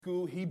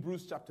School,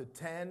 Hebrews chapter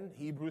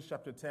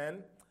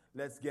 10.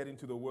 Let's get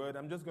into the word.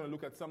 I'm just going to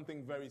look at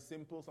something very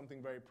simple,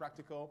 something very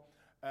practical,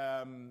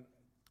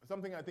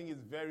 something I think is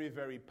very,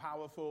 very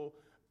powerful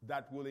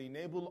that will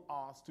enable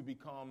us to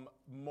become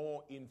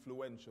more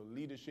influential.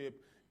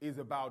 Leadership is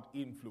about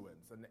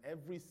influence, and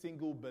every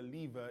single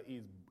believer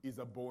is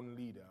a born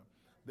leader.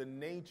 The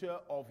nature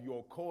of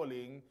your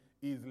calling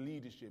is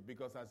leadership,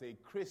 because as a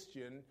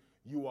Christian,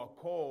 you are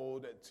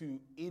called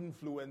to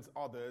influence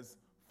others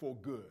for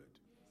good.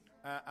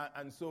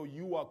 And so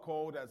you are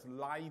called as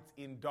light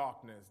in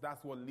darkness.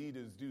 That's what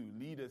leaders do.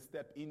 Leaders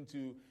step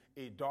into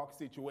a dark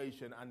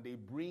situation and they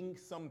bring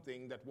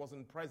something that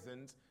wasn't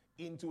present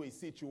into a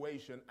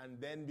situation and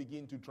then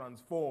begin to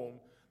transform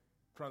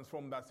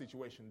that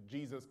situation.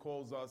 Jesus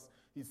calls us,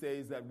 he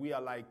says that we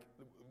are like,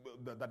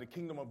 that the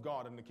kingdom of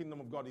God, and the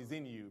kingdom of God is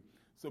in you.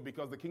 So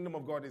because the kingdom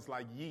of God is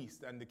like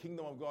yeast and the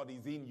kingdom of God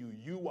is in you,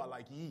 you are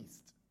like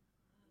yeast.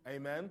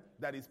 Amen.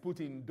 That is put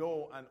in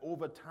dough, and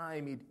over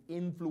time it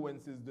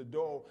influences the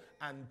dough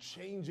and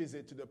changes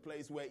it to the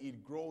place where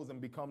it grows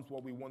and becomes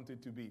what we want it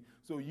to be.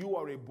 So you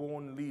are a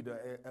born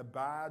leader. A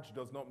badge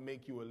does not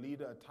make you a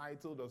leader. A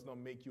title does not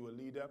make you a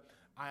leader.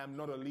 I am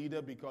not a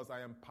leader because I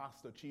am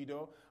Pastor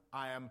Chido.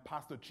 I am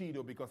Pastor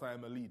Chido because I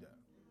am a leader.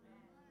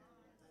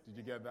 Did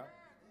you get that?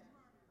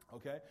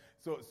 Okay.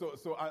 So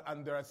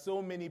there are so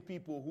many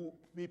people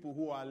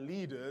who are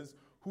leaders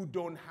who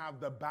don't have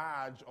the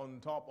badge on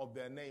top of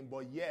their name,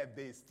 but yet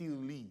they still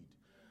lead.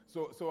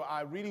 So I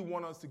really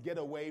want us to get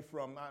away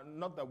from,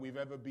 not that we've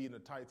ever been a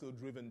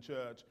title-driven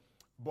church,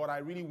 but I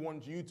really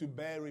want you to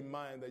bear in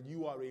mind that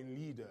you are a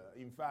leader.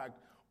 In fact,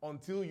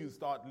 until you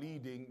start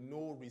leading,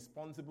 no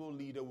responsible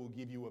leader will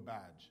give you a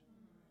badge.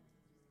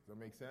 Does that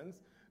make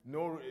sense?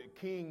 No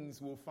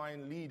kings will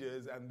find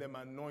leaders and then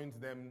anoint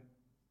them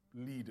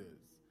leaders.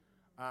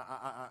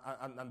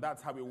 And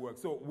that's how it works.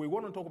 So we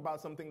want to talk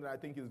about something that I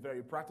think is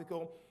very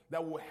practical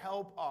that will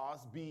help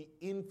us be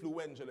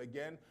influential.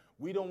 Again,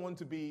 we don't want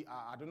to be,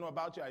 I don't know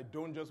about you, I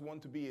don't just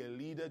want to be a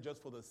leader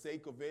just for the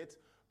sake of it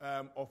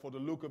or for the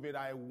look of it.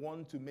 I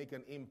want to make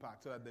an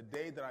impact so that the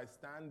day that I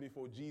stand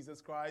before Jesus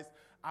Christ,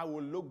 I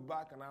will look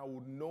back and I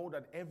will know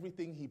that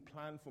everything he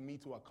planned for me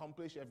to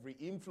accomplish, every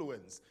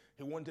influence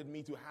he wanted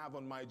me to have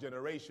on my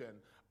generation,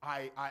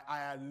 I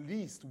at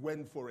least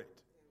went for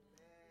it.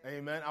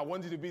 Amen. I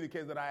want it to be the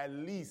case that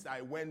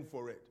I went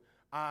for it.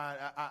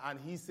 And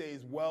he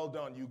says, well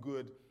done, you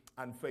good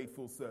and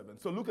faithful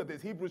servant. So look at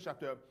this, Hebrews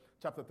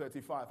chapter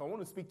 35. I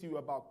want to speak to you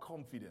about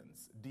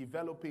confidence,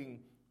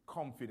 developing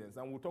confidence.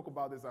 And we'll talk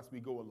about this as we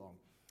go along.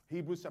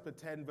 Hebrews chapter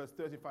 10, verse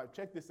 35.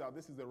 Check this out.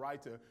 This is the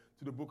writer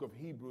to the book of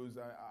Hebrews.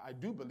 I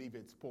do believe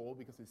it's Paul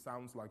because it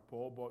sounds like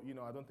Paul, but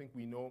I don't think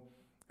we know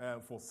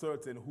for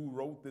certain who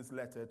wrote this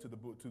letter to the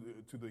book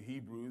to the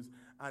Hebrews.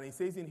 And he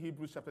says in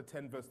Hebrews chapter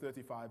 10 verse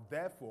 35,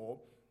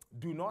 therefore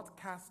do not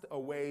cast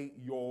away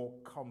your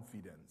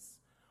confidence,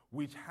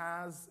 which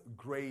has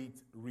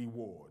great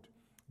reward.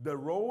 The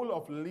role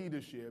of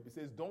leadership, it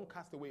says don't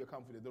cast away your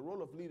confidence. The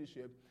role of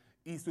leadership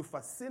is to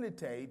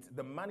facilitate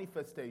the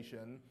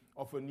manifestation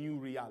of a new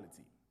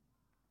reality.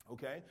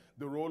 Okay?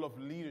 The role of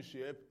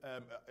leadership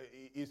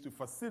is to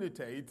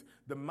facilitate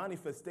the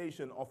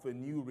manifestation of a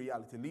new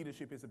reality.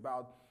 Leadership is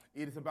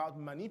about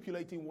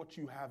manipulating what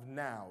you have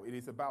now. It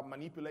is about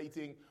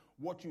manipulating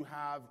what you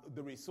have,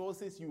 the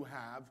resources you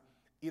have,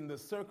 in the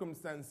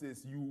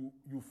circumstances you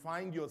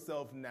find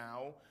yourself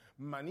now,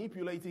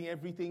 manipulating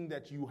everything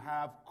that you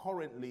have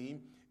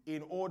currently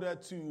in order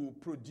to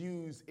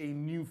produce a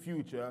new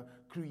future,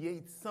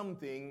 create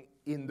something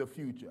in the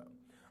future.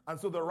 And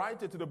so the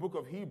writer to the book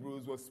of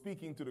Hebrews was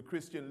speaking to the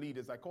Christian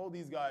leaders. I call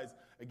these guys,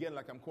 again,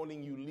 like I'm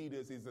calling you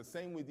leaders, it's the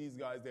same with these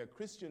guys. They're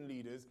Christian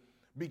leaders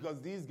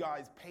because these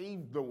guys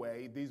paved the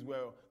way. These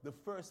were the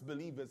first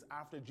believers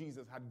after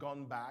Jesus had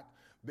gone back.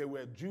 They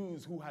were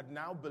Jews who had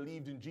now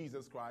believed in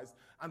Jesus Christ.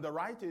 And the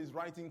writer is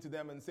writing to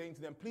them and saying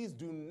to them, please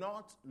do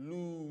not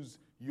lose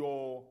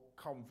your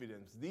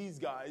confidence. These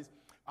guys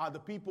are the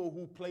people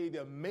who played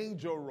a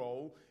major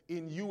role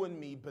in you and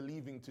me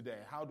believing today.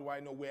 How do I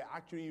know? We're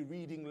actually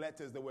reading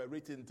letters that were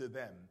written to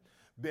them.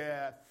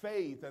 Their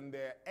faith and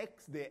their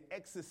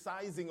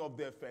exercising of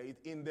their faith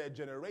in their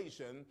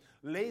generation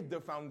laid the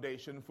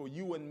foundation for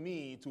you and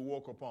me to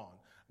walk upon.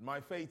 My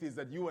faith is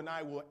that you and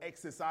I will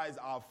exercise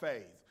our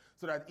faith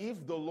so that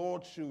if the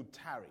Lord should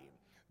tarry,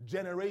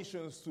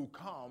 generations to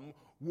come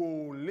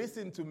will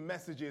listen to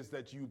messages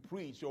that you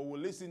preach, or will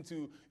listen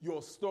to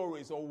your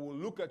stories, or will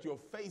look at your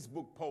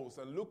Facebook posts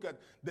and look at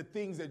the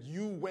things that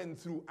you went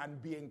through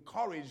and be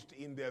encouraged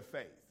in their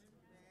faith.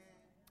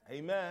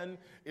 Amen.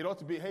 It ought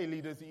to be, hey,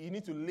 leaders, you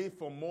need to live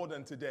for more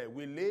than today.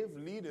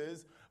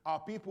 Leaders are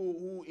people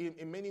who,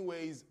 in many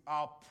ways,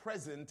 our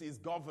present is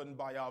governed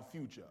by our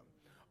future.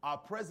 Our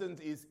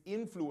present is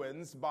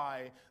influenced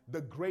by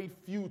the great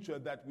future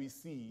that we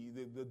see.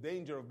 The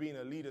danger of being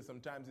a leader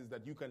sometimes is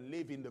that you can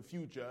live in the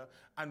future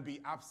and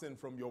be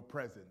absent from your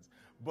present.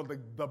 But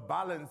the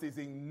balance is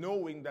in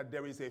knowing that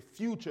there is a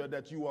future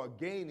that you are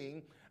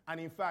gaining And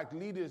in fact,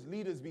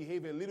 leaders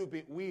behave a little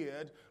bit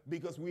weird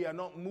because we are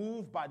not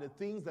moved by the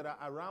things that are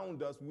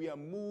around us. We are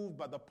moved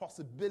by the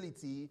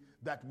possibility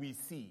that we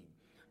see.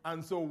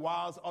 And so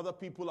whilst other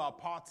people are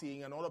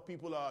partying and other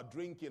people are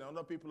drinking and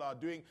other people are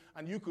doing,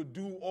 and you could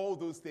do all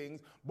those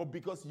things, but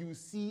because you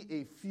see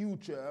a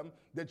future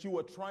that you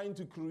are trying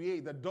to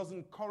create that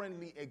doesn't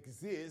currently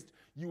exist,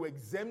 you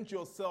exempt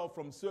yourself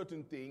from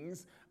certain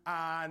things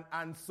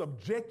and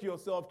subject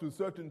yourself to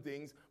certain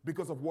things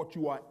because of what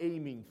you are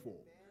aiming for.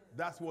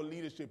 That's what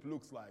leadership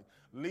looks like.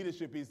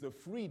 Leadership is the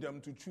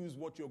freedom to choose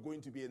what you're going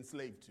to be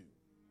enslaved to.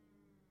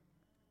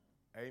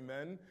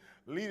 Amen.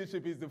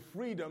 Leadership is the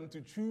freedom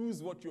to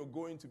choose what you're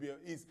going to be,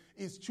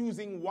 is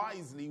choosing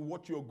wisely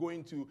what you're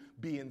going to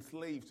be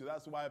enslaved to.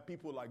 That's why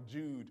people like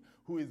Jude,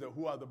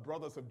 who are the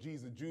brothers of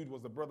Jesus. Jude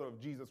was the brother of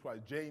Jesus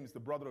Christ. James, the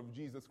brother of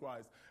Jesus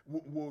Christ,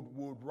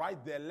 would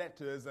write their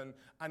letters, and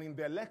in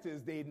their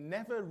letters, they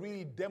never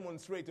really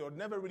demonstrated or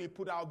never really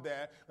put out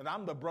there that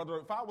I'm the brother.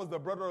 If I was the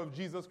brother of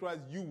Jesus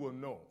Christ, you will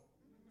know.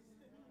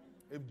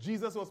 If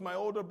Jesus was my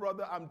older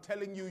brother, I'm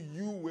telling you,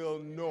 you will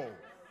know.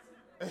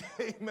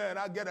 Amen.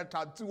 I get a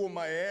tattoo on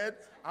my head.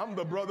 I'm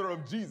the brother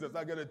of Jesus.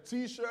 I get a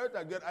t-shirt.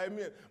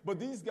 But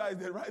these guys,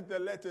 they write their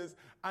letters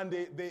and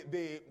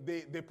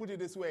they put it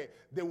this way.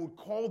 They would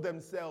call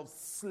themselves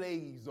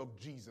slaves of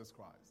Jesus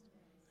Christ.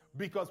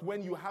 Because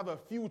when you have a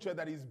future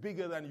that is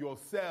bigger than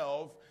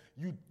yourself,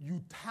 you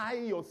tie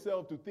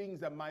yourself to things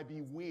that might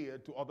be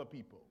weird to other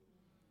people.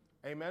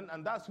 Amen.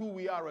 And that's who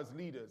we are as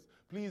leaders.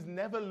 Please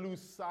never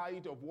lose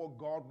sight of what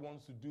God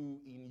wants to do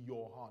in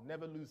your heart.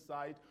 Never lose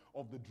sight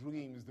of the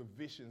dreams, the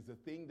visions, the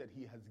thing that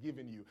he has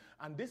given you.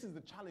 And this is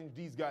the challenge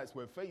these guys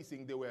were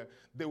facing.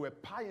 They were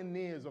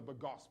pioneers of the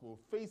gospel,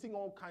 facing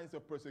all kinds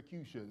of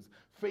persecutions,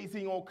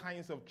 facing all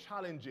kinds of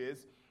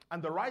challenges.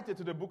 And the writer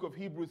to the book of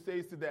Hebrews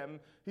says to them,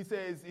 he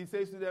says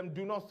to them,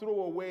 do not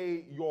throw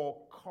away your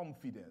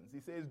confidence. He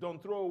says,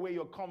 don't throw away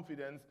your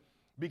confidence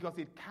because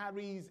it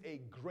carries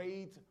a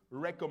great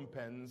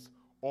recompense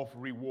of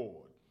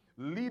reward.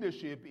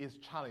 Leadership is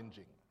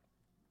challenging.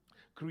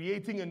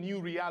 Creating a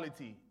new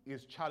reality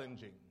is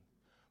challenging.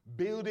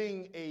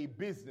 Building a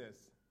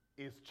business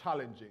is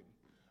challenging.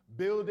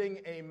 Building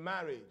a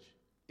marriage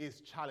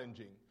is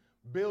challenging.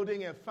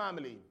 Building a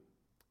family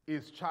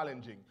is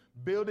challenging.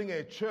 Building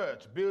a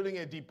church, building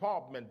a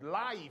department,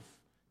 life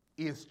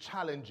is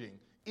challenging.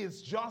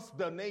 It's just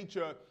the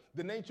nature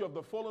of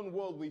the fallen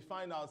world we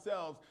find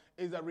ourselves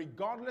is that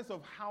regardless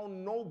of how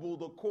noble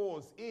the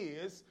cause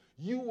is,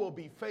 you will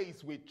be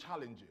faced with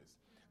challenges.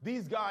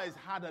 These guys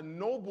had a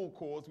noble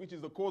cause, which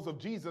is the cause of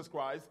Jesus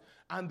Christ,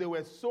 and they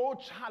were so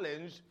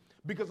challenged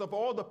because of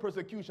all the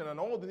persecution and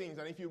all the things.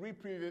 And if you read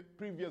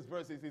previous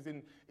verses,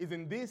 is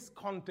in this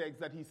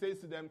context that he says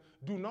to them,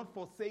 do not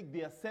forsake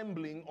the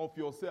assembling of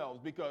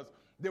yourselves, because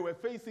they were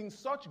facing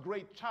such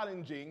great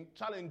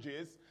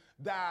challenges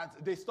that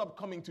they stopped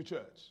coming to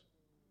church.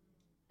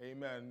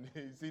 Amen.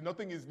 See,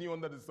 nothing is new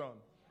under the sun.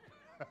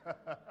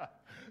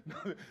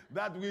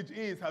 That which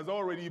is has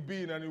already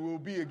been and it will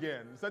be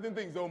again. Certain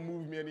things don't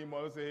move me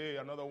anymore. I'll say, hey,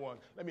 another one.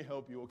 Let me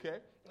help you, okay?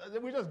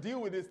 We just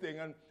deal with this thing,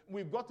 and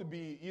we've got to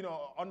be,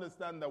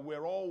 understand that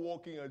we're all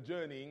walking a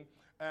journey,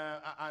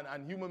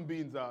 and human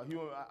beings are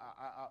human.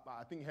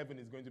 I think heaven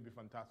is going to be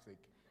fantastic.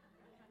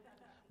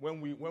 When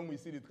we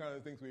see these kind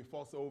of things we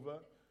fuss over,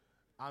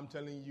 I'm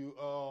telling you,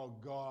 oh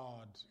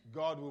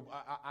God will.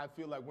 I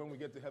feel like when we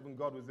get to heaven,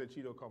 God will say,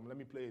 Cheeto, come, let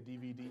me play a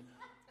DVD.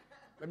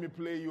 Let me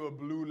play you a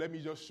blue. Let me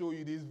just show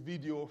you this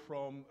video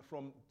from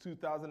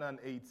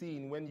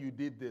 2018 when you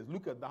did this.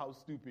 Look at how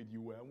stupid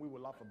you were, and we will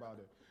laugh about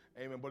it.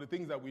 Amen. But the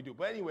things that we do.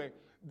 But anyway,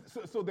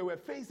 so they were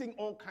facing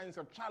all kinds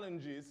of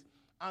challenges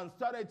and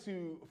started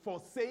to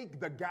forsake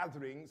the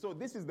gathering. So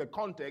this is the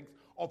context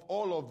of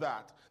all of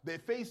that. They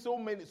faced so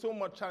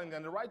much challenge,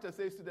 and the writer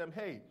says to them,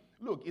 hey,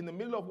 look, in the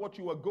middle of what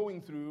you are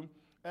going through,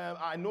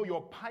 I know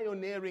you're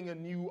pioneering a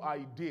new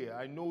idea.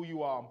 I know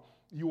you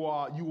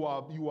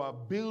are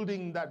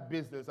building that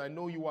business. I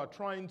know you are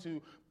trying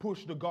to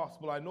push the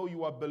gospel. I know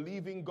you are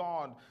believing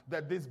God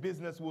that this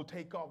business will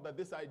take off, that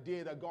this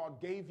idea that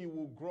God gave you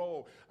will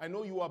grow. I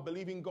know you are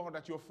believing God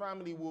that your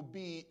family will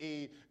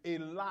be a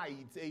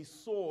light, a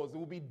source. It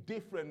will be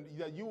different,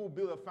 that you will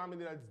build a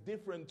family that's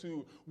different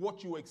to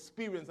what you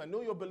experience. I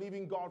know you're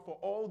believing God for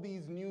all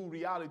these new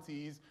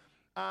realities.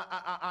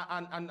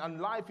 And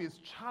life is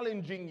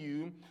challenging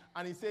you,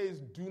 and he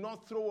says, do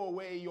not throw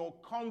away your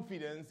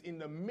confidence in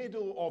the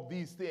middle of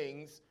these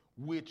things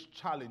which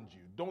challenge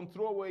you. Don't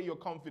throw away your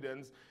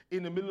confidence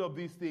in the middle of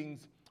these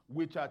things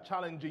which are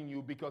challenging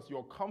you, because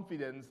your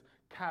confidence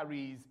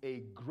carries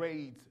a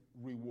great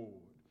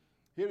reward.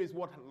 Here is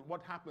what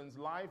happens.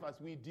 Life,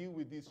 as we deal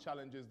with these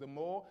challenges, the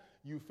more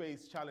you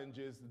face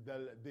challenges,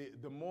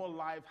 the more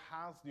life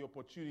has the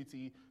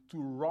opportunity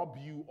to rob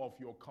you of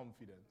your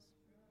confidence.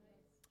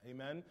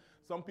 Amen.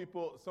 Some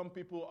people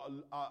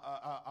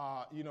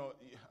are,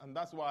 and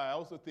that's why I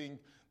also think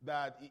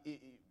that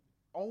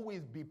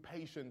always be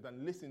patient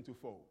and listen to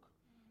folk.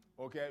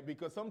 Okay,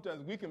 because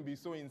sometimes we can be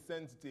so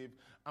insensitive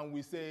and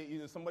we say,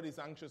 somebody's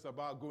anxious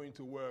about going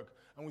to work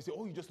and we say,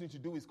 all you just need to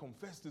do is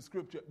confess the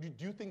scripture. Do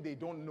you think they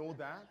don't know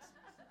that?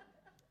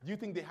 Do you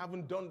think they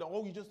haven't done that?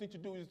 All you just need to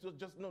do is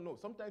just no.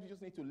 Sometimes you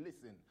just need to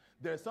listen.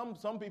 There are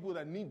some people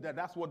that need that.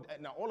 That's what,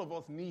 now all of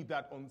us need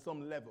that on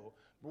some level.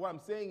 But what I'm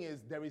saying is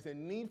there is a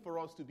need for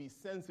us to be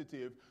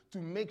sensitive to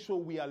make sure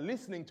we are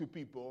listening to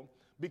people,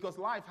 because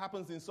life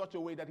happens in such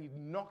a way that it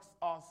knocks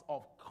us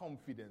of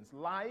confidence.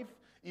 Life,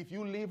 if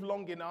you live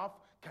long enough,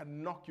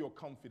 can knock your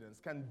confidence,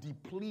 can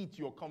deplete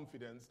your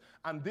confidence.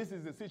 And this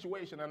is the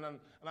situation. And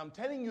I'm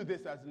telling you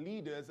this as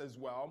leaders as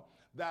well,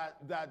 that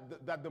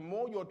the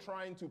more you're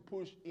trying to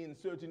push in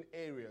certain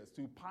areas,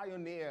 to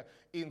pioneer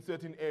in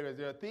certain areas,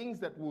 there are things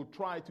that will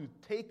try to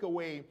take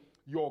away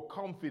your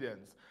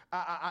confidence.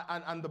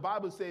 And the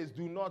Bible says,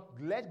 do not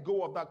let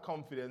go of that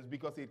confidence,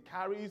 because it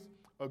carries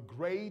a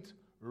great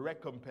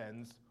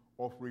recompense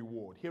of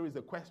reward. Here is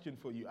a question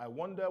for you. I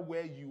wonder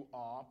where you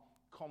are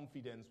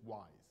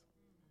confidence-wise.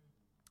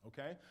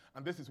 Okay?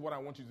 And this is what I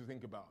want you to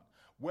think about.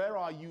 Where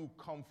are you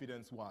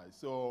confidence-wise?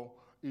 So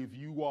if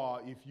you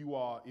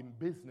are in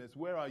business,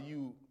 where are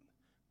you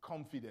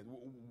confident?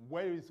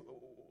 What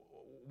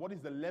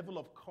is the level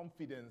of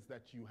confidence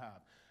that you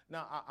have?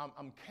 Now,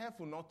 I'm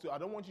careful I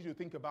don't want you to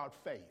think about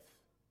faith.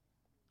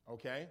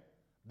 Okay?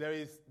 There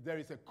is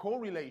a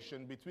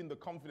correlation between the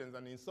confidence,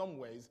 and in some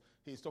ways,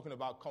 he's talking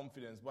about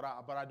confidence, but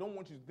I don't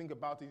want you to think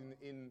about it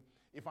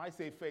if I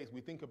say faith, we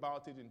think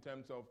about it in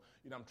terms of,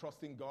 I'm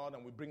trusting God,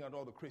 and we bring out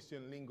all the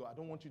Christian lingo. I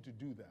don't want you to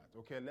do that,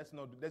 okay? Let's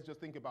just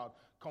think about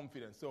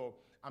confidence. So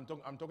I'm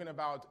talking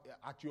about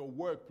at your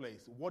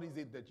workplace. What is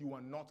it that you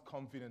are not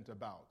confident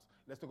about?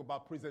 Let's talk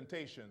about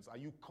presentations. Are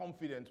you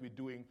confident with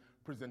doing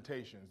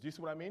presentations? Do you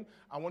see what I mean?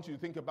 I want you to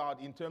think about,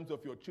 in terms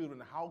of your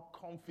children, how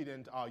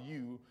confident are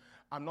you?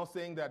 I'm not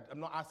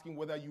asking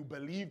whether you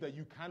believe that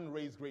you can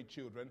raise great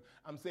children.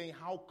 I'm saying,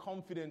 how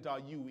confident are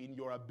you in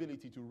your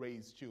ability to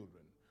raise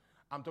children?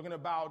 I'm talking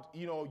about,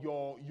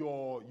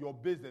 your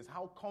business.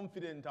 How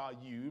confident are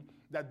you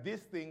that this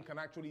thing can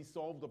actually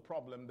solve the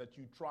problem that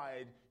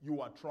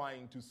you are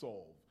trying to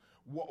solve?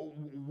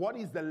 What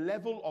is the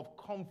level of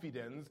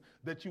confidence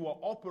that you are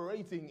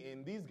operating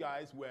in? These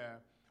guys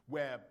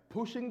were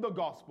pushing the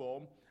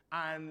gospel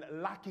and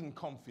lacking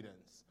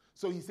confidence.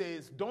 So he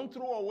says, don't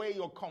throw away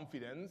your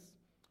confidence,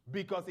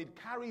 because it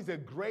carries a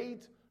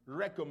great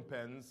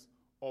recompense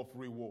of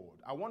reward.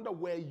 I wonder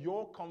where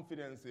your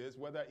confidence is,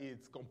 whether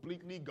it's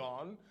completely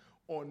gone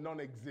or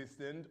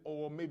non-existent,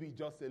 or maybe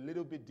just a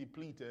little bit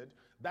depleted.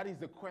 That is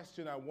the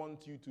question I want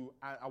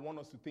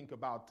us to think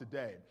about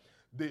today.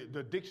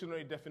 The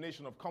dictionary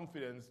definition of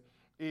confidence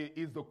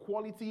is the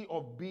quality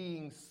of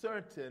being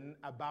certain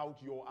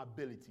about your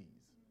abilities.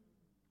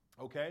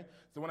 Okay?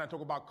 So when I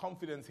talk about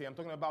confidence here, I'm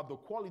talking about the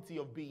quality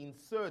of being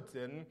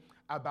certain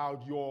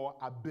about your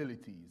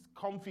abilities.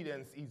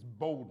 Confidence is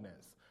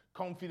boldness.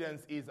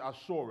 Confidence is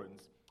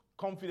assurance.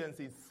 Confidence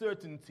is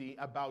certainty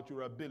about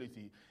your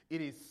ability.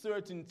 It is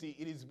certainty.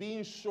 It is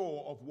being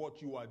sure of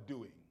what you are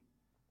doing.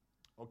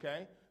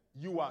 Okay?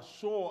 You are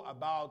sure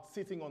about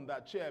sitting on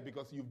that chair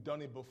because you've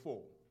done it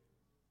before.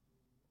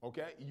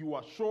 Okay? You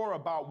are sure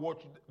about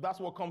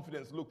that's what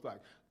confidence looks like.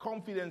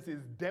 Confidence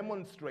is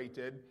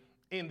demonstrated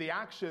in the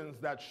actions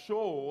that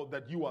show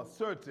that you are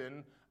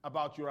certain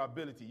about your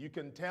ability. You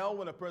can tell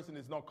when a person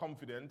is not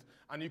confident,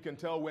 and you can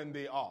tell when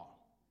they are.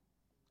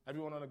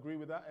 Everyone agree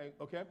with that?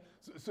 Okay?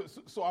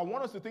 So I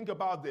want us to think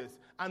about this.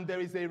 And there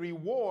is a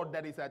reward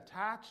that is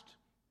attached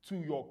to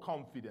your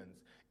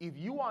confidence. If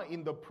you are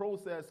in the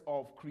process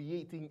of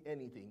creating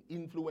anything,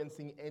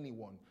 influencing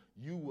anyone,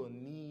 you will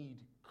need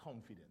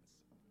confidence.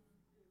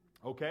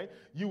 Okay?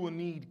 You will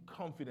need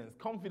confidence.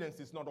 Confidence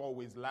is not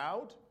always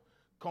loud.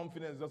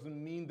 Confidence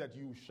doesn't mean that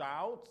you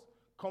shout.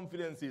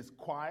 Confidence is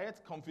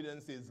quiet.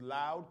 Confidence is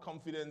loud.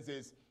 Confidence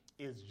is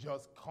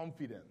just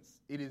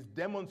confidence. It is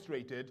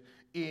demonstrated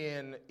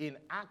in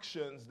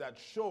actions that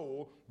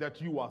show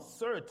that you are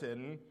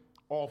certain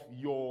of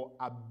your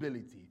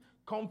ability.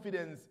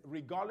 Confidence,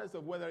 regardless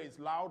of whether it's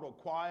loud or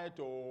quiet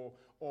or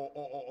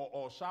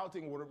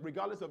shouting,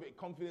 regardless of it,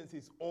 confidence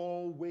is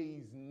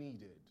always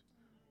needed.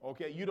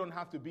 Okay, you don't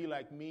have to be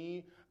like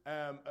me,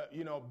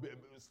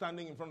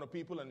 standing in front of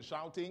people and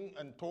shouting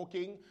and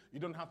talking. You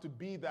don't have to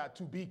be that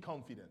to be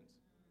confident.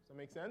 Does that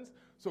make sense?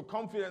 So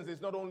confidence is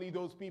not only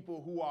those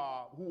people who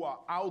are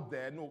out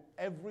there. No,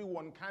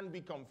 everyone can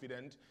be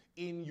confident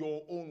in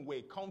your own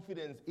way.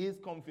 Confidence is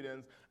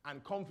confidence,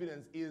 and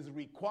confidence is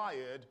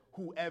required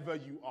whoever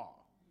you are.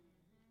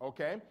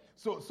 Okay?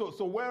 So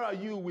where are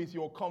you with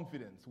your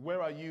confidence?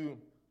 Where are you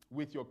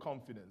with your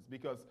confidence?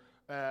 Because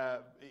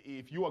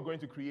if you are going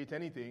to create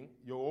anything,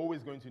 you're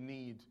always going to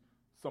need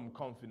some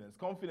confidence.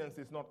 Confidence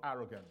is not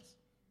arrogance.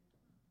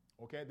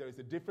 Okay, there is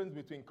a difference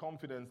between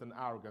confidence and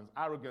arrogance.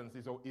 Arrogance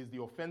is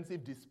the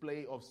offensive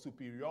display of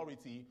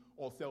superiority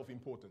or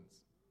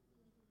self-importance.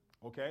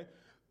 Okay,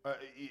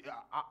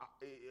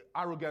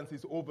 arrogance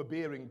is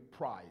overbearing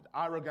pride.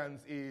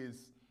 Arrogance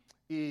is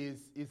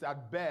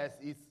at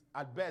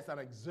best an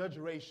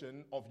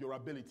exaggeration of your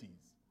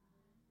abilities.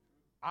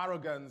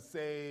 Arrogance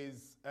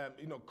says,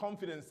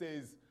 confidence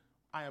says,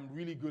 I am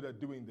really good at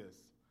doing this.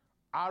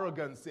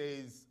 Arrogance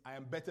says, I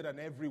am better than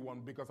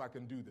everyone because I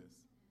can do this.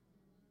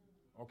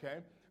 Okay?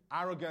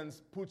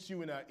 Arrogance puts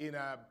you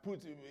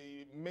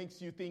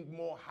makes you think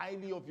more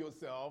highly of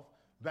yourself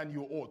than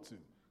you ought to.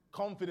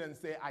 Confidence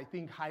says, I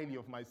think highly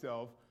of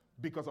myself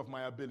because of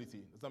my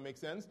ability. Does that make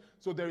sense?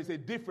 So there is a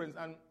difference,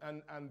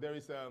 and there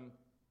is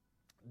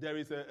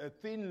a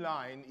thin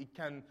line.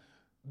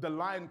 The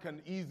line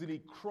can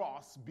easily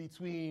cross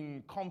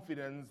between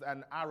confidence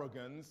and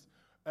arrogance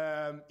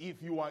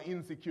if you are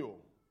insecure,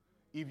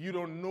 if you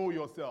don't know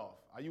yourself.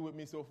 Are you with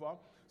me so far?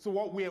 So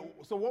what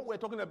we're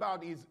talking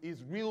about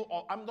is real.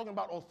 I'm talking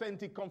about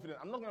authentic confidence.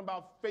 I'm not talking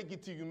about fake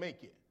it till you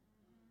make it.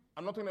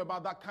 I'm not talking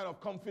about that kind of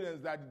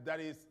confidence that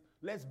is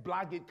let's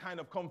blag it kind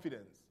of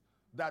confidence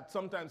that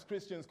sometimes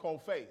Christians call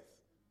faith.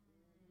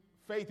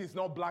 Faith is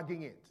not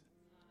blagging it.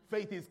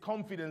 Faith is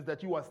confidence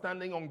that you are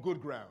standing on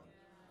good ground.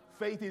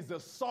 Faith is the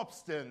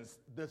substance,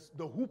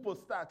 the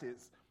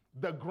hypostasis,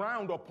 the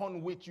ground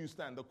upon which you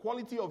stand. The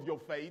quality of your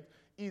faith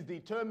is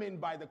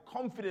determined by the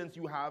confidence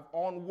you have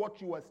on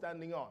what you are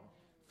standing on.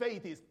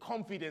 Faith is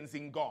confidence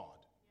in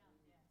God.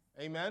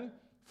 Amen?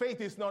 Faith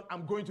is not,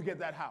 I'm going to get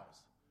that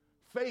house.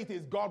 Faith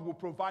is God will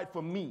provide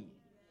for me.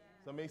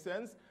 Does that make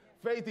sense?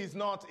 Faith is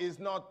not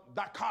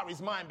that car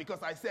is mine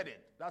because I said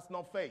it. That's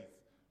not faith.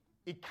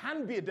 It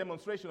can be a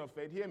demonstration of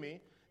faith. Hear me.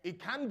 It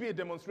can be a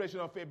demonstration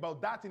of faith,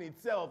 but that in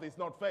itself is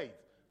not faith.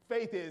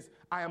 Faith is,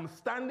 I am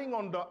standing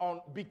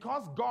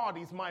because God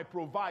is my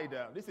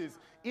provider. This is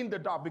in the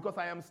dark, because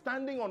I am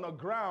standing on a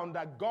ground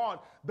that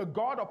the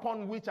God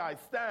upon which I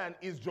stand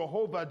is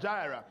Jehovah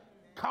Jireh.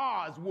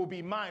 Cars will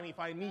be mine if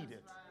I need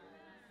it.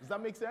 Does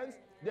that make sense?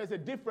 There's a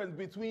difference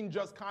between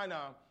just kind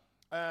of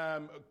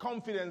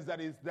confidence that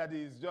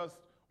is just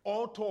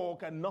all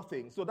talk and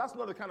nothing. So that's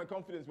not the kind of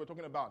confidence we're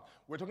talking about.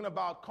 We're talking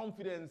about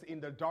confidence in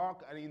the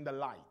dark and in the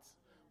light.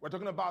 We're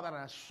talking about an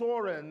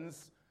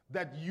assurance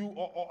that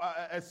or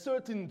a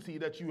certainty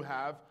that you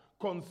have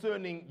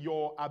concerning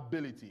your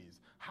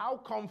abilities. How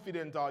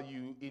confident are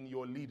you in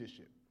your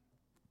leadership?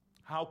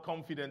 How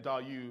confident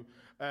are you?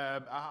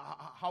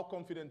 How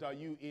confident are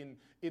you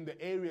in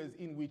the areas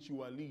in which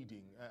you are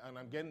leading? And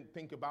again,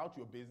 think about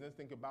your business.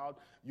 Think about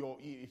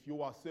if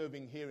you are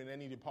serving here in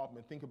any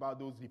department. Think about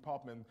those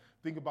departments.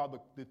 Think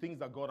about the things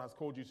that God has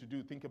called you to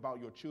do. Think about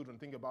your children.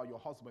 Think about your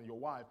husband, your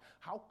wife.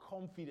 How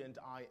confident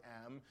I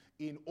am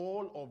in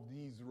all of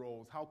these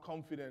roles? How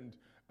confident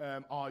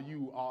are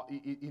you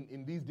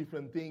in these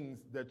different things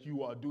that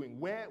you are doing?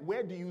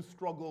 Where do you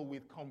struggle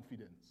with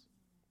confidence?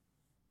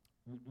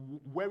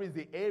 Where is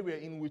the area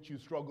in which you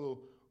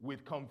struggle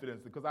with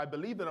confidence? Because I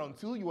believe that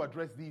until you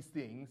address these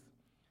things,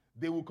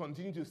 they will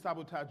continue to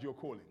sabotage your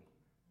calling.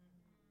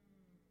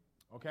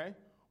 Okay?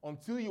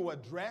 Until you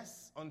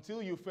face,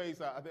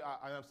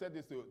 I've said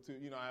this to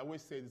I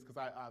always say this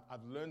because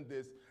I've learned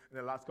this in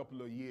the last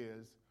couple of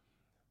years.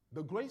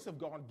 The grace of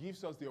God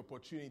gives us the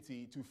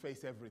opportunity to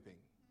face everything.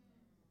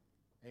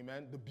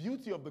 Amen? The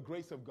beauty of the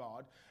grace of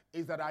God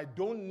is that I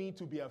don't need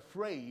to be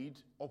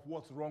afraid of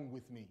what's wrong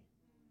with me.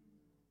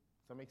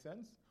 Does that make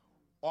sense?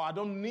 Or I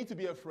don't need to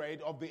be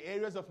afraid of the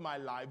areas of my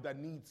life that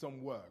need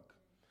some work.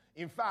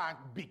 In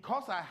fact,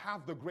 because I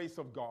have the grace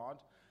of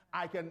God,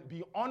 I can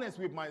be honest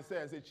with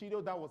myself and say,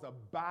 Chido, that was a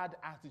bad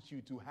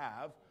attitude to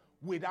have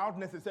without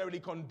necessarily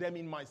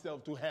condemning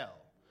myself to hell.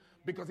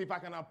 Because if I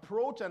can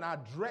approach and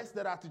address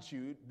that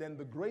attitude, then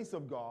the grace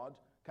of God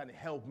can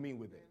help me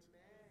with it.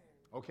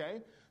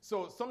 Okay?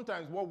 So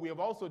sometimes what we have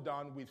also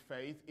done with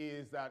faith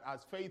is that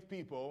as faith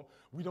people,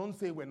 we don't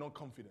say we're not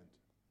confident.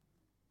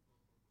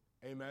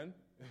 Amen.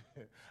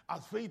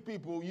 As faith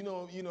people, you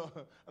know,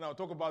 and I'll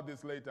talk about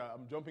this later.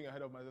 I'm jumping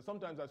ahead of myself.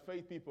 Sometimes as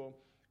faith people,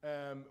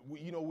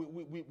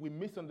 we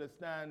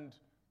misunderstand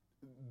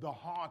the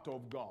heart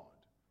of God.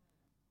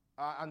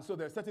 And so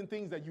there are certain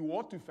things that you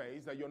ought to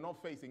face that you're not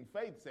facing.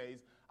 Faith says,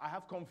 I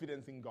have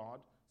confidence in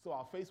God, so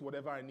I'll face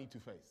whatever I need to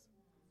face.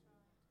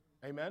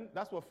 Amen.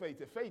 That's what faith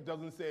says. Faith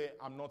doesn't say,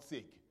 I'm not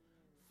sick.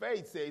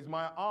 Faith says,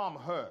 my arm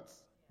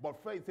hurts.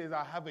 But faith says,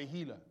 I have a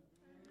healer.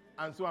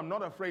 And so I'm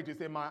not afraid to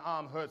say my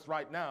arm hurts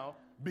right now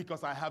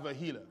because I have a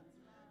healer.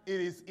 It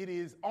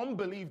is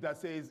unbelief that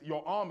says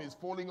your arm is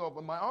falling off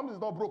and my arm is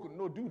not broken.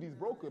 No, dude, it's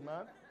broken,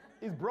 man.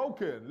 It's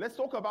broken. Let's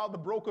talk about the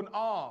broken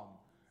arm.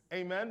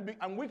 Amen.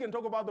 And we can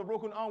talk about the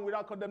broken arm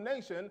without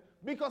condemnation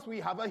because we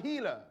have a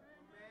healer.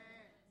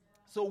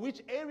 So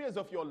which areas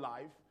of your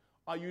life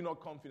are you not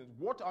confident?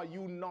 What are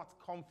you not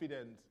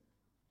confident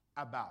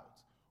about?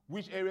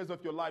 Which areas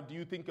of your life do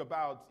you think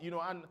about?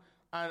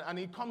 And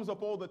it comes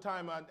up all the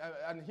time.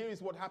 And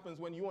here's what happens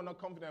when you are not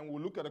confident.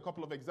 We'll look at a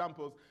couple of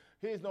examples.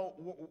 Here's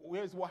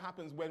what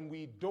happens when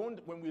we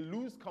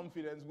lose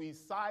confidence. We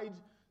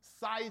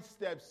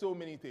sidestep so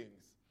many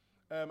things.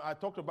 I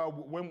talked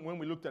about when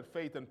we looked at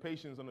faith and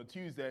patience on a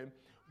Tuesday.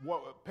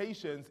 What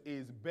patience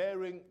is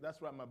bearing.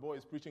 That's right. My boy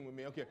is preaching with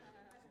me. Okay.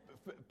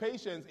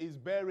 Patience is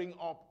bearing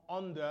up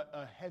under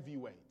a heavy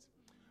weight.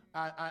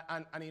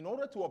 And in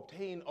order to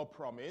obtain a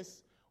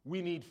promise,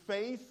 we need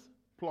faith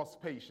plus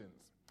patience.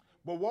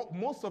 But what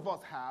most of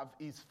us have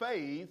is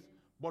faith,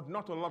 but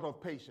not a lot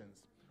of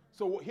patience.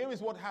 So here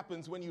is what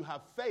happens when you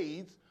have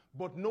faith,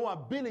 but no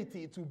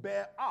ability to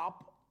bear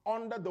up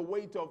under the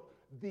weight of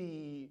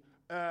the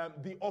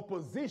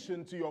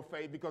opposition to your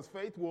faith, because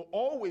faith will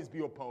always be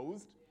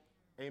opposed.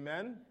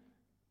 Amen?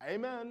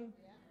 Amen.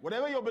 Yeah.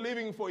 Whatever you're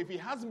believing for, if it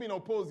hasn't been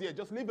opposed yet,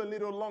 just live a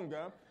little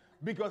longer,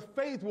 because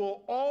faith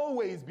will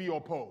always be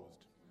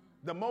opposed.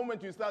 The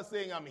moment you start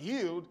saying, I'm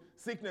healed,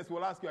 sickness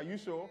will ask you, are you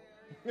sure?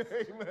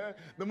 Amen.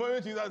 The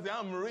moment you start saying,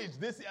 I'm rich,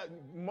 this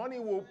money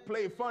will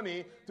play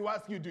funny to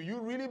ask you, do you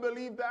really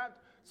believe that?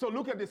 So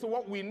look at this. So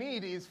what we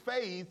need is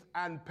faith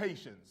and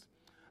patience.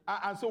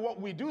 And so what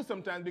we do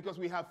sometimes, because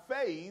we have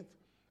faith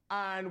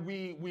and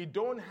we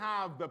don't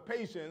have the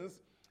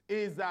patience,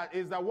 is that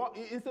what,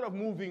 instead of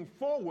moving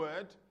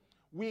forward,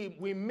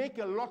 we make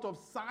a lot of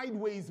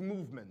sideways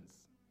movements.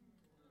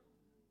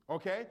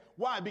 Okay?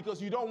 Why?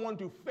 Because you don't want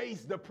to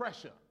face the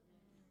pressure.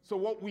 So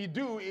what we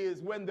do is,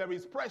 when there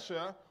is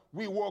pressure,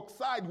 we walk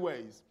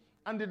sideways.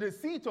 And the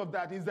deceit of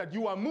that is that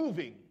you are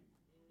moving.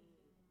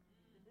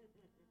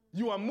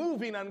 You are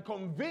moving and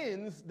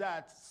convinced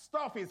that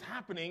stuff is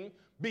happening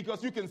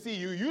because you can see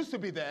you used to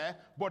be there,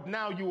 but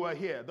now you are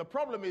here. The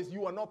problem is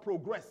you are not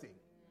progressing.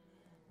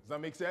 Does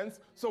that make sense?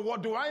 So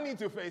what do I need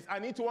to face? I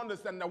need to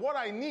understand that what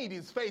I need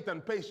is faith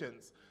and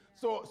patience.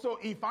 So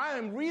if I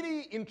am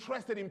really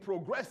interested in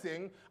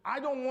progressing,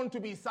 I don't want to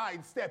be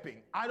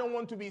sidestepping. I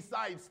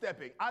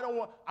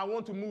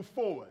want to move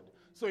forward.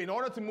 So in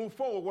order to move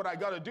forward, what I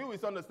got to do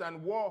is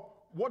understand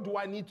what do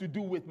I need to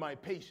do with my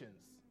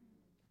patience?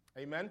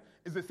 Amen.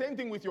 It's the same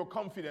thing with your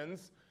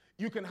confidence.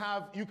 You can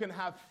have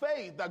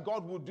faith that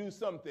God will do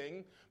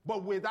something,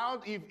 but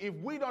if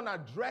we don't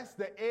address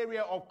the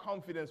area of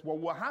confidence, what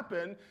will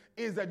happen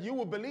is that you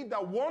will believe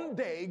that one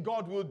day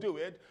God will do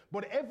it,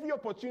 but every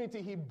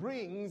opportunity he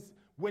brings,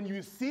 when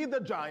you see the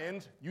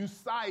giant, you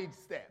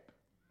sidestep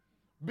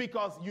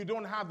because you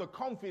don't have the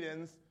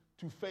confidence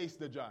to face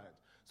the giant.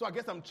 So I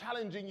guess I'm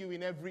challenging you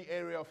in every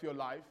area of your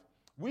life.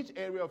 Which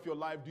area of your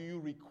life do you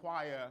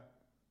require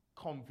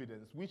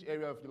confidence? Which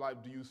area of your life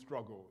do you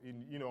struggle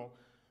in?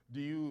 Do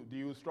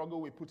you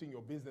struggle with putting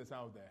your business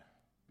out there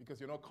because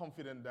you're not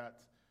confident that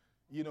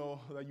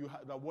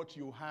that what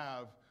you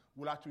have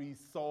will actually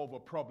solve a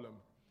problem?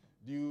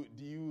 Do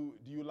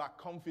you lack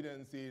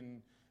confidence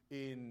in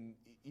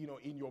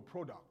your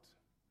product?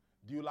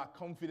 Do you lack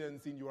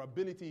confidence in your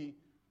ability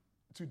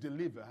to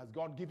deliver? Has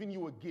God given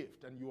you a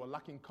gift and you are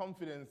lacking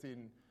confidence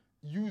in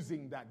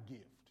using that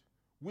gift?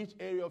 Which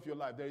area of your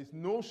life? There is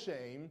no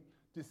shame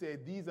to say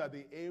these are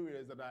the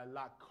areas that I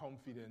lack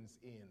confidence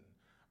in.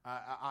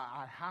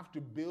 I have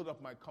to build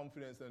up my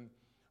confidence, and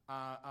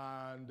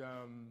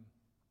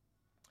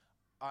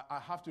I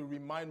have to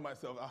remind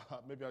myself.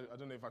 Maybe I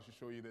don't know if I should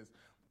show you this,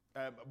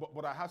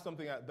 but I have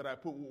something that I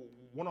put.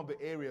 One of the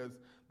areas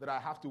that I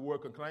have to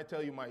work on. Can I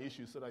tell you my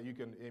issues so that you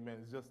can? Amen.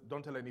 It's just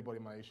don't tell anybody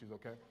my issues,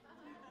 okay?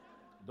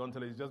 Don't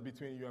tell it. It's just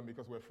between you and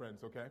because we're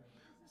friends, okay?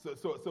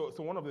 So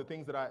one of the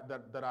things that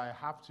I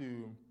have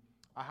to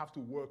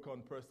work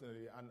on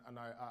personally, and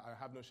I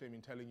have no shame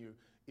in telling you,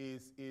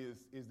 is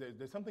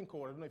there's something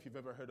called, I don't know if you've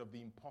ever heard of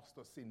the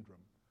imposter syndrome.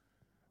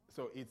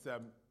 So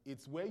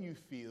it's where you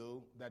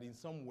feel that in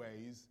some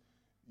ways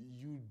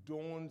you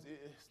don't,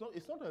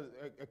 it's not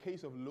a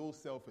case of low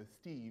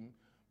self-esteem,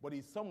 but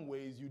in some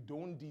ways you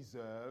don't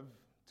deserve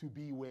to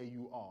be where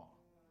you are.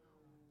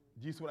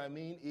 Do you see what I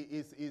mean?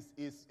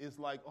 It's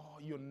like, oh,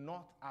 you're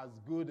not as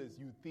good as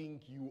you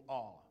think you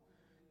are.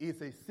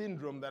 It's a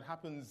syndrome that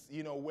happens,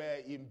 where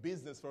in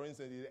business, for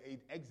instance,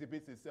 it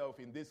exhibits itself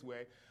in this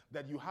way,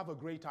 that you have a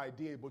great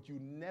idea, but you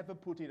never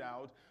put it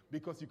out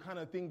because you kind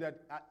of think that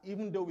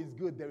even though it's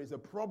good, there is a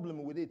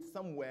problem with it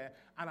somewhere,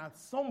 and at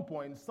some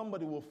point,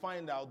 somebody will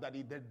find out that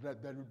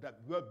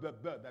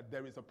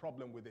there is a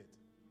problem with it.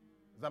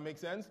 Does that make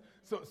sense?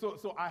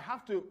 So I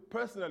have to,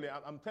 personally,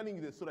 I'm telling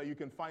you this so that you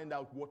can find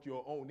out what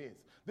your own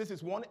is. This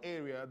is one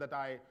area that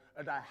I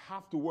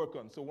have to work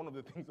on. So one of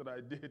the things that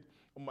I did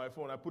on my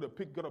phone, I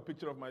got a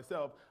picture of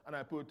myself, and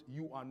I put,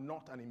 you are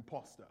not an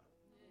imposter.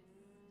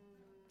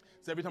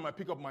 So every time I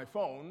pick up my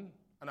phone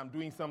and I'm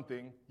doing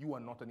something, you are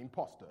not an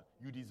imposter.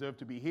 You deserve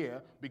to be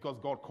here because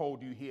God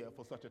called you here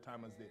for such a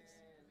time as this.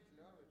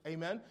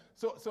 Amen?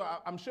 So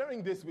I'm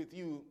sharing this with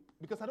you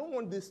because I don't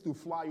want this to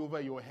fly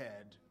over your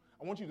head.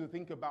 I want you to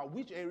think about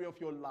which area of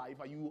your life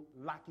are you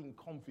lacking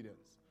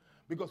confidence.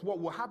 Because what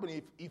will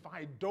happen if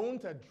I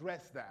don't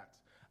address that,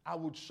 I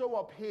would show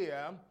up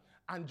here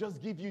and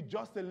just give you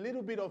just a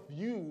little bit of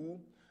you,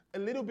 a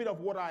little bit of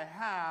what I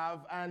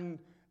have, and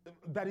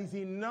that is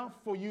enough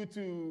for you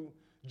to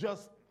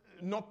just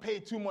not pay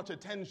too much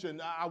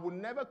attention. I would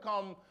never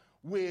come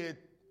with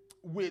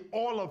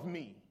all of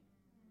me.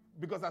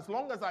 Because as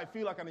long as I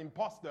feel like an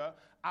imposter,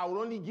 I will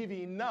only give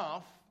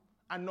enough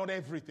and not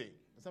everything.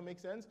 Does that make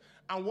sense?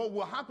 And what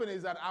will happen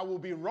is that I will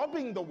be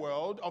robbing the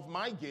world of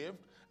my gift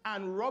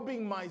and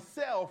robbing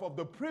myself of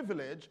the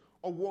privilege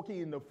of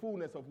walking in the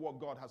fullness of what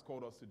God has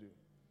called us to do.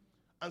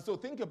 And so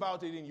think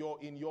about it in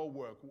your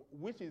work.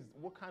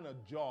 What kind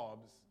of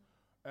jobs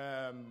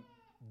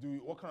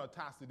what kind of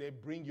tasks do they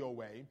bring your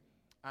way,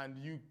 and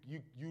you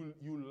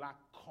lack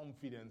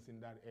confidence in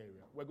that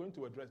area? We're going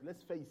to address,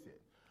 let's face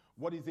it,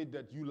 what is it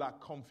that you lack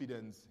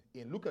confidence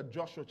in? Look at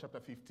Joshua chapter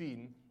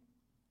 15.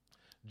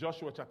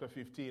 Joshua chapter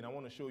 15, I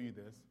want to show you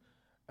this.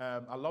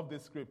 I love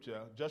this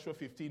scripture. Joshua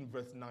 15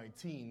 verse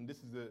 19.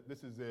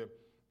 This is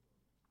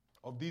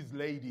of these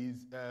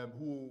ladies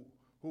who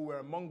were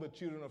among the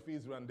children of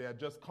Israel, and they had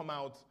just come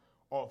out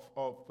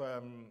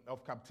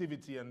of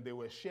captivity, and they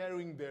were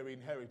sharing their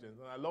inheritance.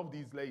 And I love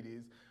these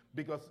ladies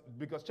because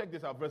check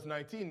this out, verse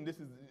 19. This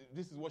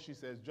is what she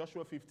says.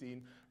 Joshua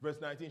 15 verse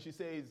 19. She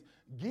says,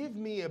 "Give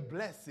me a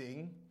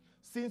blessing,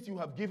 since you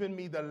have given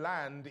me the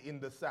land in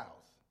the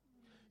south."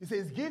 He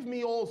says, "Give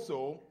me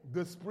also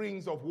the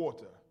springs of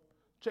water."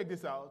 Check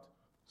this out.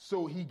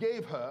 So he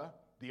gave her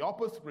the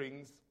upper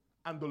springs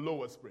and the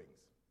lower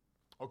springs.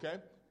 Okay?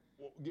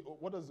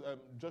 What does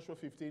Joshua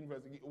 15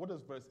 what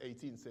does verse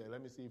 18 say?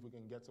 Let me see if we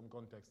can get some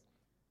context.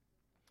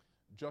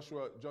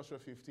 Joshua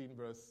 15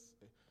 verse.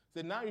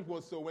 So now it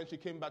was so when she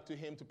came back to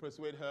him to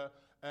persuaded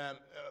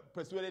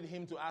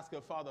him to ask her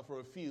father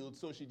for a field,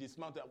 so she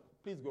dismounted.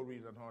 Please go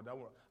read it on her. I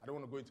don't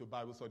want to go into a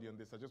Bible study on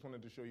this. I just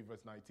wanted to show you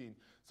verse 19.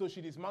 So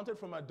she dismounted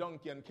from her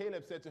donkey, and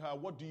Caleb said to her,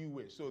 "What do you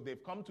wish?" So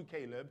they've come to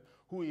Caleb,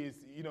 who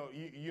is,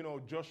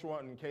 Joshua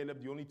and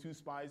Caleb, the only two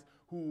spies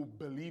who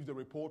believed the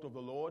report of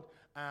the Lord,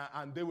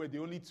 and they were the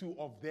only two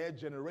of their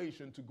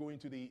generation to go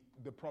into the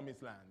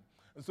promised land.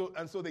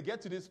 And so they get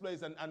to this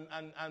place,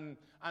 and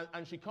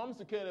she comes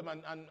to Caleb,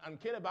 and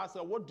Caleb asks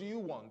her, "What do you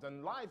want?"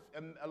 And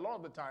a lot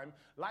of the time,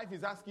 life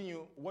is asking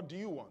you, "What do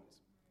you want?"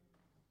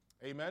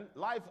 Amen.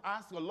 Life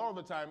asks a lot of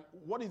the time,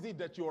 "What is it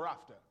that you're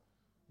after?"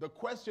 The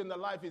question that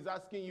life is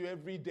asking you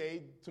every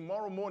day,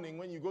 tomorrow morning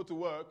when you go to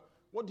work,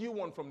 "What do you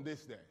want from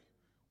this day?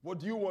 What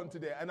do you want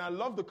today?" And I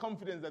love the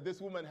confidence that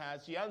this woman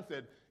has. She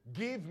answered,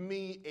 "Give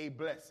me a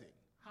blessing."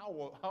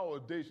 How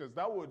audacious.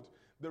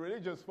 The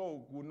religious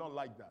folk would not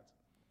like that.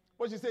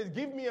 But she says,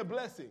 "Give me a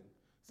blessing."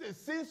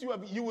 Since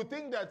you would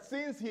think that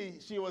since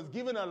she was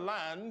given a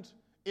land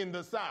in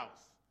the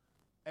south,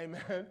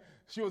 amen,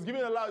 she was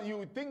given a land, you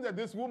would think that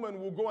this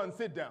woman will go and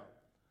sit down.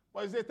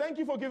 But she said, "Thank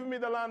you for giving me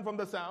the land from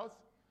the south,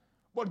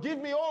 but give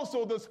me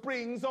also the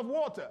springs of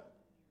water."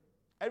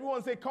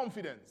 Everyone say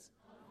confidence.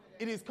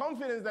 It is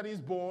confidence that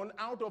is born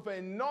out of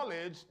a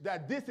knowledge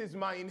that this is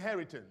my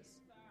inheritance.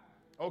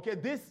 Okay,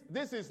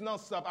 this is not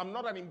stuff. I'm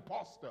not an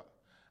imposter.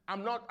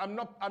 I'm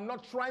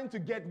not trying to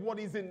get what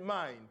is in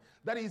mine.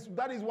 That is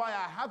why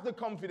I have the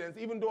confidence,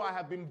 even though I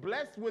have been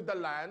blessed with the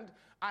land,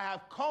 I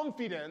have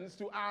confidence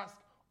to ask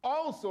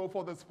also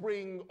for the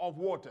spring of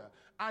water.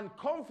 And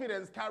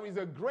confidence carries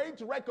a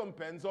great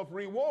recompense of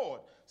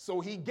reward.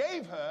 So he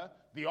gave her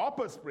the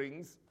upper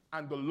springs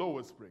and the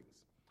lower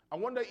springs. I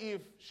wonder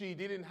if she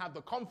didn't have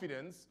the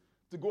confidence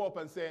to go up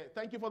and say,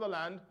 "Thank you for the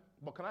land,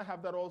 but can I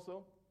have that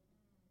also?"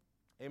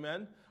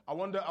 Amen. I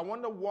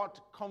wonder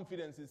what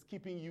confidence is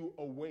keeping you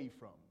away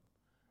from.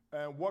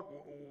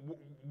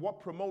 What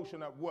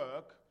promotion at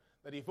work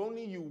that if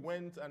only you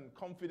went and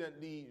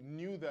confidently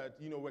knew that,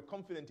 were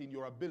confident in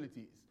your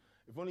abilities.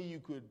 If only you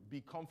could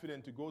be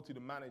confident to go to the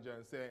manager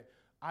and say,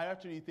 "I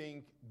actually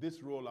think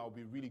this role I'll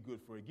be really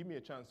good for it. Give me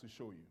a chance to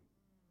show you."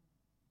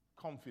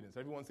 Confidence.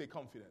 Everyone say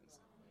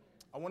confidence.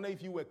 I wonder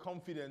if you were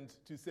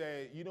confident to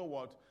say, "You know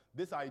what,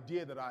 this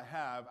idea that I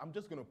have, I'm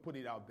just going to put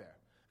it out there.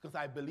 Because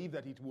I believe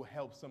that it will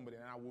help somebody,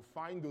 and I will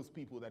find those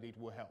people that it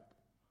will help."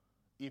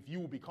 If you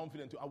will be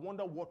confident to, I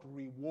wonder what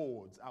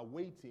rewards are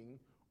waiting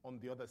on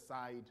the other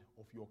side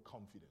of your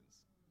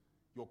confidence.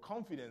 Your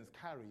confidence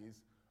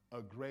carries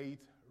a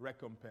great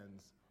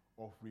recompense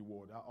of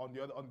reward. On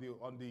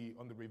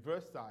the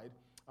reverse side,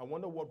 I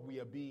wonder what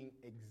we are being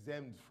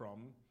exempt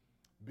from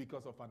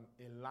because of a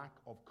lack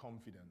of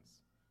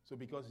confidence. So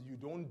because you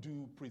don't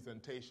do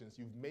presentations,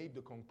 you've made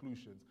the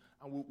conclusions,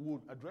 and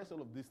we'll address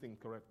all of these things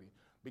correctly.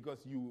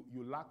 Because you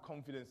lack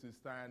confidence to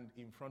stand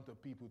in front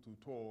of people to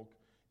talk,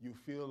 you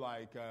feel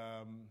like,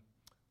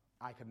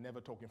 I can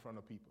never talk in front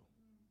of people.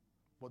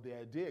 But the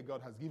idea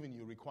God has given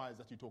you requires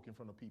that you talk in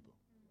front of people.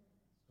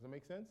 Does that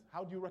make sense?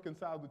 How do you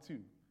reconcile the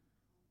two?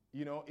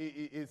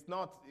 It's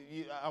not,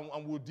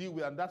 and we'll deal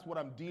with, and that's what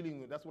I'm dealing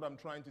with. That's what I'm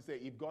trying to say.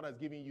 If God has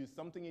given you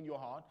something in your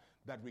heart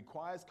that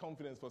requires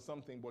confidence for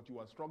something, but you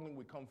are struggling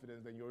with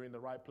confidence, then you're in the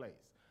right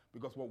place.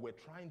 Because what we're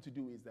trying to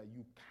do is that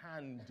you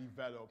can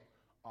develop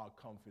our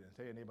confidence.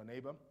 Hey,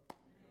 neighbor.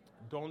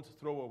 Don't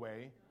throw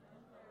away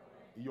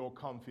your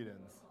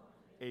confidence.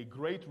 A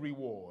great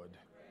reward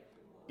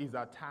is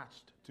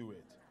attached to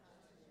it.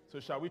 So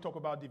shall we talk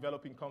about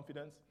developing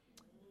confidence?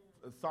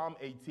 Psalm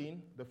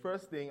 18. The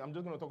first thing, I'm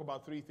just going to talk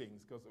about three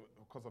things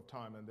because of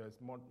time, and there's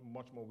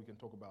much more we can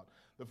talk about.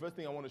 The first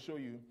thing I want to show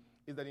you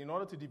is that in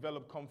order to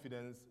develop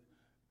confidence,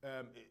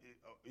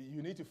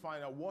 you need to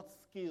find out, what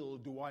skill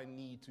do I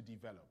need to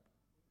develop?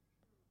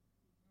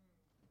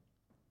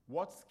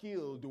 What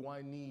skill do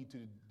I need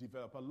to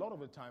develop? A lot of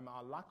the time,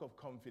 our lack of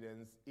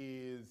confidence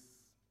is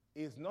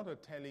not a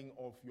telling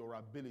of your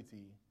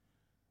ability,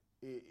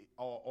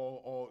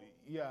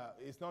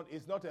 it's not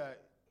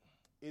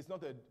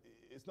a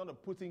it's not a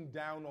putting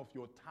down of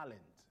your talent.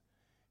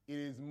 It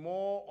is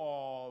more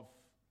of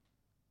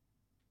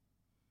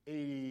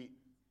a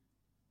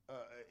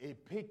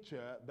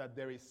picture that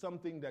there is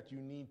something that you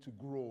need to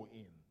grow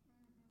in.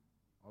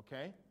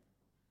 Okay?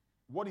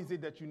 What is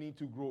it that you need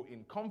to grow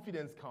in?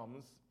 Confidence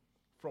comes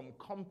from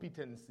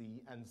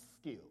competency and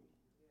skill.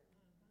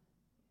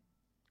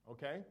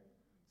 Okay?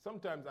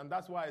 Sometimes, and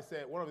that's why I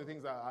say, one of the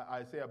things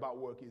I say about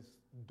work is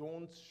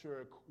don't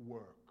shirk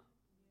work.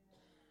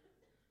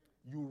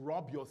 You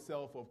rob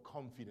yourself of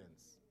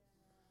confidence.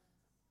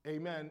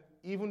 Amen.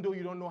 Even though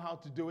you don't know how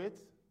to do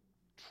it,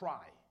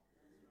 try.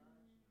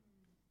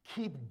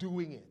 Keep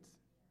doing it.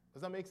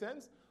 Does that make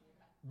sense?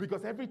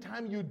 Because every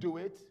time you do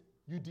it,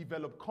 you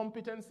develop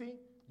competency,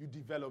 you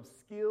develop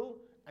skill,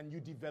 and you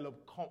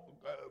develop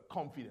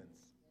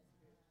confidence.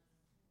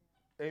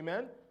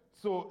 Amen.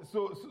 So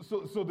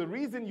the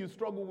reason you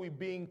struggle with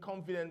being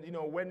confident,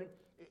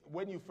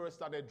 when you first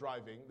started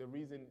driving, the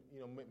reason,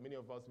 many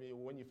of us,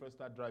 when you first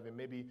start driving,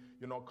 maybe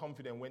you're not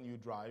confident when you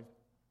drive,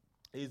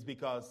 is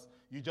because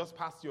you just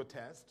passed your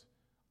test,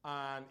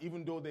 and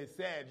even though they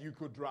said you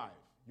could drive,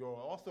 you're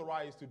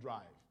authorized to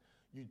drive,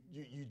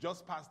 you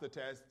just passed the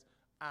test,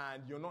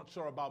 and you're not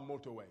sure about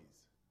motorways.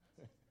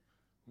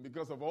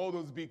 Because of all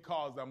those big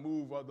cars that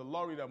move, or the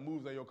lorry that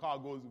moves, and your car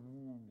goes,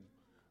 woo.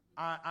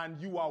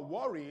 And you are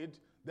worried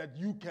that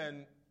you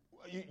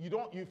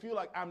feel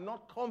like, I'm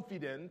not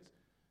confident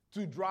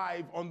to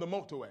drive on the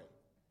motorway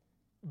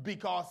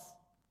because,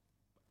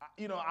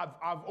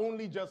 I've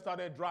only just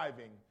started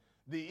driving.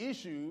 The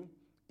issue,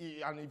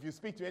 and if you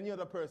speak to any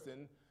other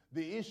person,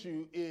 the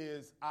issue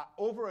is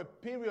over a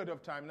period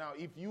of time now,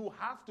 if you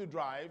have to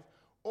drive,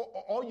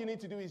 all you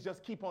need to do is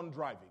just keep on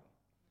driving.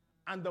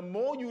 And the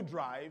more you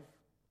drive,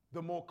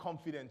 the more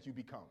confident you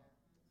become.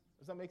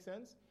 Does that make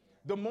sense?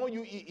 The more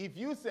if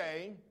you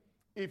say,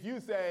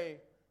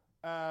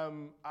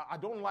 I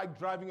don't like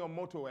driving on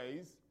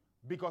motorways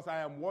because I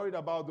am worried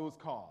about those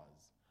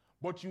cars,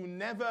 but you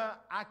never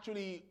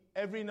actually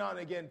every now and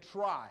again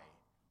try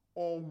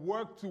or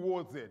work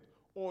towards it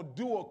or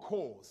do a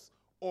course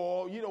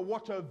or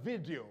watch a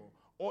video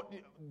or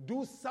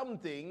do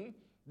something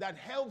that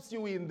helps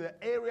you in the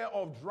area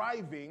of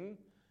driving,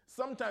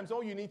 sometimes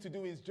all you need to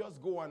do is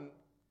just go and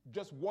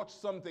just watch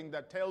something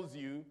that tells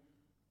you,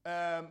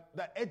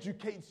 that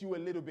educates you a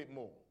little bit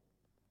more.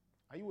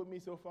 Are you with me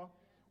so far?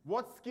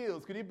 What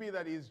skills? Could it be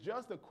that it's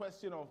just a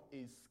question of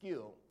a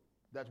skill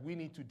that we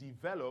need to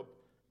develop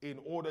in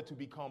order to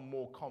become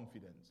more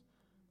confident?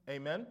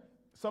 Amen?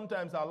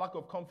 Sometimes our lack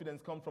of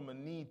confidence comes from a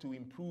need to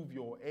improve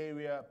your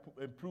area,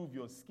 improve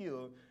your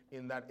skill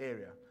in that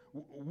area.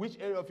 Which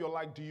area of your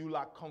life do you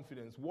lack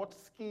confidence? What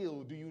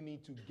skill do you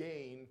need to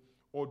gain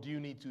or do you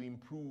need to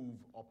improve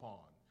upon?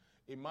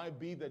 It might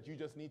be that you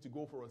just need to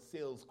go for a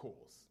sales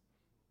course.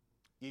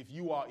 If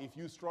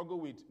you struggle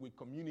with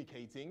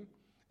communicating,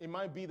 it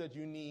might be that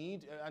you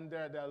need, and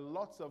there are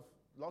lots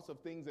of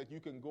things that you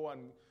can go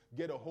and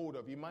get a hold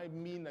of. It might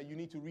mean that you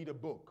need to read a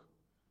book.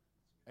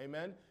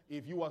 Amen.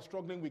 If you are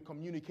struggling with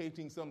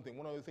communicating something,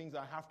 one of the things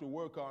I have to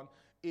work on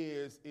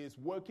is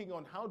working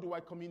on how do I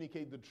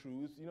communicate the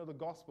truth. The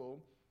gospel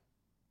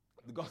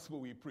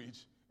we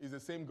preach is the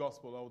same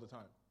gospel all the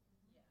time.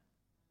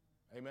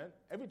 Yeah. Amen.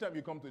 Every time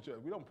you come to church,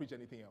 we don't preach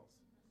anything else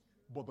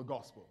but the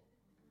gospel.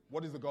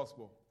 What is the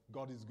gospel?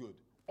 God is good.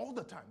 All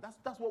the time.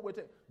 That's what we're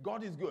saying.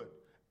 God is good.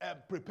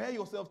 Prepare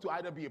yourself to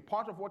either be a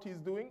part of what he's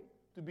doing,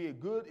 to be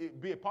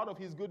a part of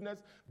his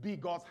goodness, be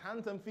God's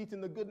hands and feet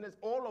in the goodness.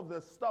 All of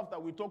the stuff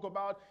that we talk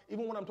about,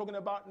 even what I'm talking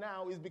about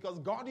now, is because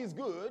God is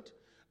good,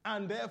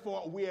 and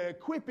therefore we are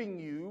equipping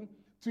you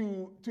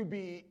to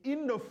be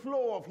in the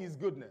flow of his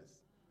goodness.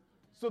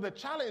 So the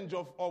challenge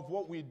of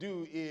what we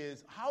do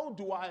is, how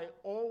do I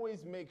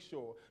always make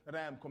sure that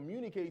I am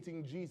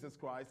communicating Jesus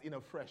Christ in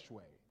a fresh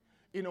way,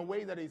 in a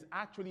way that is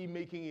actually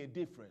making a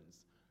difference?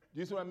 Do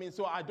you see what I mean?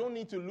 So I don't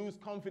need to lose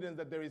confidence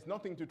that there is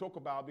nothing to talk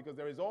about, because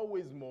there is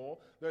always more.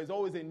 There is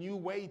always a new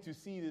way to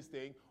see this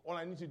thing. All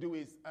I need to do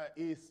is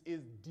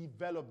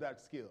develop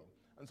that skill.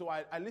 And so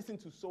I listen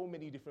to so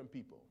many different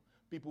people.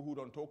 People who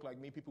don't talk like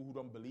me, people who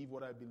don't believe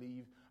what I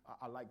believe.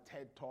 I like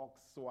TED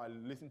Talks, so I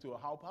listen to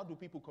how do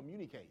people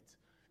communicate?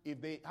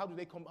 How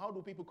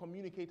do people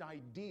communicate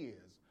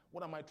ideas?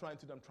 What am I trying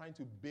to do? I'm trying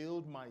to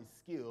build my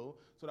skill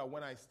so that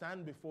when I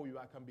stand before you,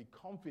 I can be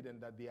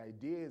confident that the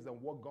ideas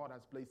and what God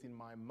has placed in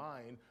my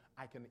mind,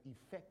 I can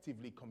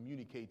effectively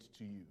communicate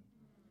to you.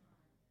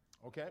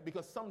 Okay?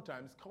 Because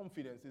sometimes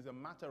confidence is a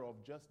matter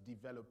of just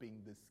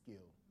developing the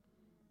skill.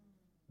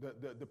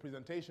 The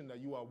presentation that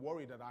you are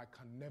worried that I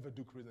can never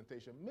do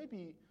presentation,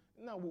 maybe,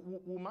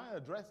 we might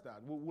address that.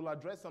 We'll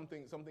address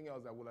something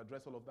else that will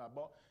address all of that.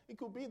 But it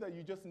could be that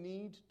you just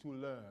need to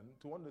learn,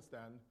 to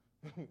understand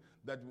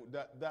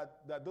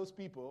that those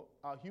people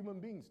are human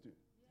beings too.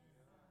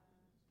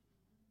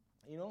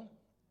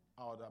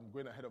 Oh, I'm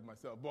going ahead of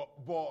myself.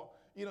 But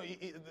you know,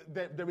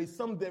 there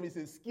is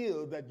a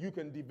skill that you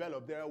can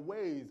develop. There are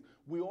ways.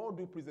 We all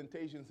do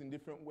presentations in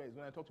different ways.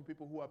 When I talk to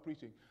people who are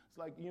preaching, it's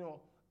like, you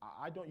know,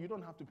 you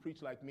don't have to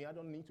preach like me. I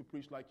don't need to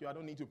preach like you. I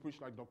don't need to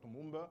preach like Dr.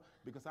 Mumba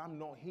because I'm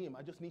not him.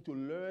 I just need to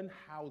learn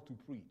how to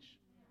preach.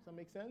 Does that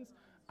make sense?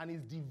 And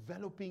it's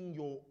developing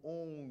your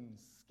own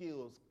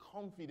skills.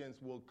 Confidence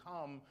will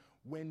come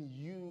when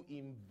you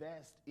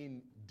invest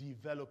in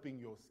developing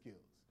your skills.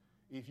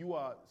 If you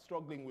are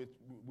struggling with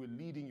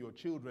leading your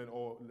children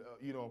or,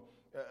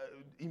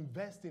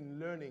 invest in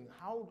learning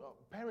how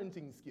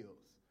parenting skills.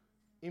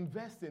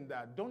 Invest in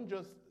that. Don't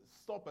just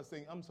stop at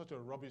saying, I'm such a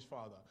rubbish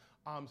father.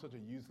 I'm such a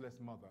useless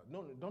mother.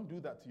 No, don't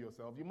do that to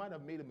yourself. You might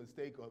have made a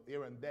mistake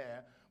here and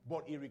there,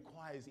 but it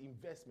requires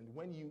investment.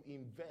 When you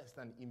invest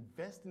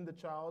in the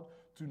child,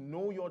 to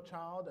know your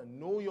child and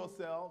know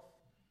yourself,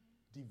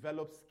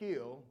 develop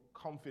skill,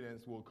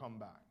 confidence will come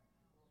back.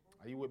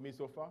 Are you with me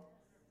so far?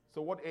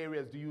 So what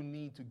areas do you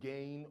need to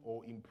gain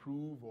or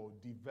improve or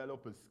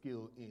develop a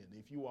skill in?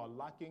 If you are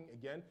lacking,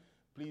 again,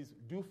 please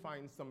do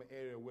find some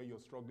area where you're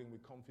struggling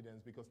with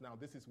confidence, because now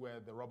this is where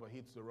the rubber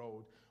hits the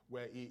road,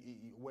 where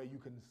you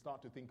can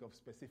start to think of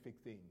specific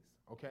things.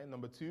 Okay,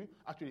 number 2,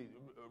 actually,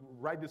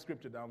 write the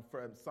scripture down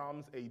from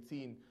Psalms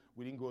 18.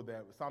 We didn't go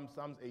there. Psalms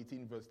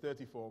 18, verse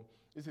 34.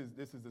 This is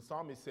the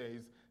psalmist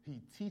says,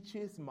 He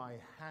teaches my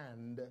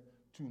hand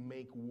to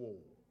make war.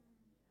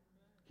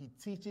 He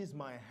teaches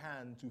my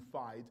hand to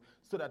fight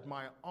so that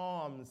my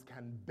arms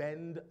can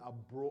bend a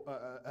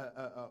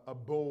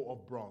bow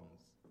of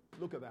bronze.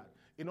 Look at that.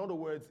 In other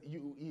words,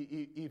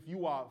 if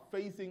you are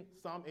facing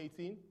Psalm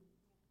 18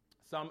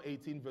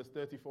 verse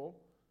 34,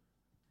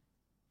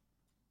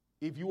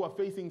 if you are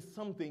facing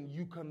something,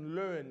 you can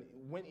learn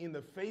when in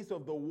the face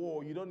of the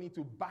war, you don't need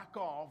to back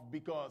off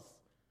because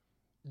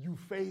you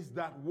face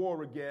that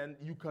war again.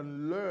 You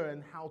can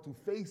learn how to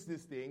face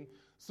this thing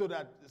so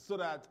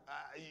that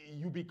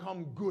you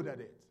become good at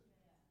it.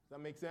 Does that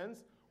make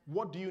sense?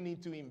 What do you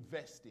need to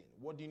invest in?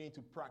 What do you need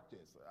to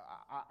practice?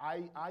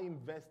 I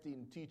invest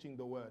in teaching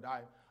the word.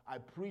 I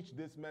preach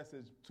this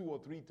message 2 or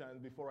 3 times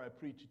before I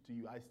preach it to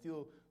you.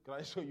 Can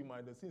I show you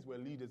mine? Since we're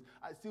leaders,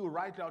 I still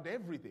write out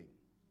everything.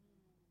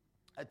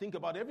 I think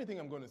about everything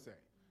I'm going to say.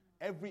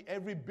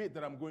 Every bit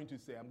that I'm going to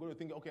say, I'm going to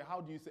think, okay, how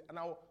do you say? And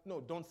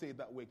no, don't say it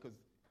that way, because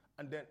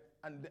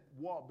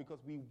what? Because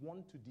we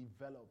want to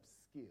develop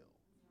skill.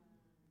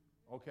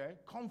 Okay?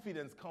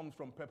 Confidence comes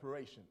from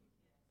preparation.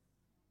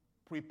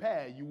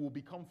 Prepare, you will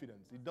be confident.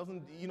 It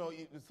doesn't,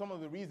 some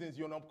of the reasons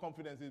you're not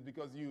confident is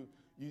because you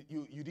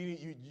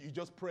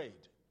just prayed.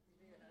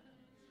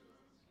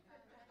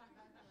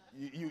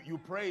 You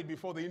prayed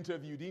before the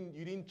interview.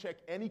 You didn't check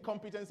any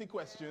competency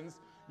questions.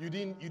 You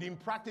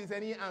didn't practice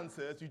any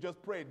answers. You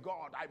just prayed.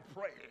 God, I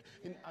pray.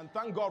 And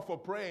thank God for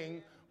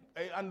praying.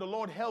 And the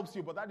Lord helps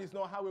you, but that is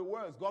not how it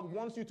works. God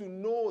wants you to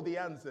know the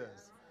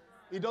answers.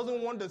 He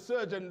doesn't want the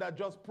surgeon that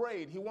just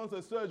prayed. He wants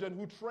a surgeon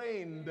who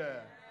trained.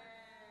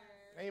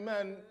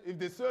 Amen. If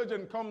the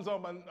surgeon comes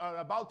up and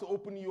about to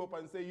open you up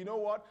and say, you know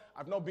what,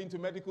 I've not been to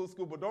medical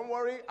school, but don't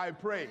worry, I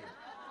prayed.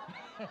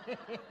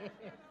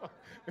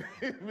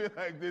 He'd be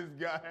like, this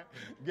guy,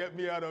 get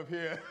me out of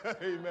here.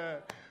 Amen.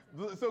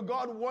 So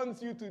God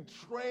wants you to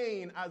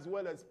train as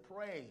well as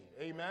pray.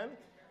 Amen.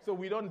 So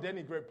we don't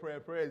denigrate prayer.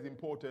 Prayer is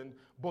important,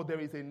 but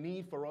there is a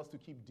need for us to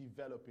keep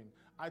developing.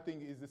 I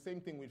think it's the same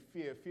thing with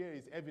fear. Fear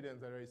is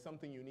evidence that there is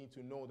something you need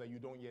to know that you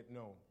don't yet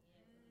know.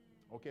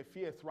 Okay,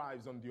 fear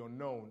thrives on the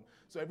unknown.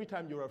 So every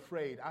time you're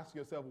afraid, ask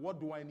yourself, what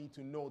do I need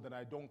to know that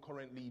I don't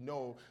currently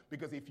know?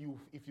 Because if you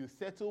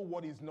settle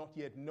what is not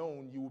yet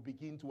known, you will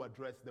begin to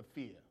address the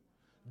fear.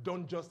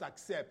 Don't just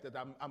accept that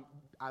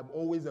I'm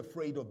always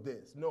afraid of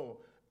this. No,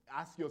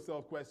 ask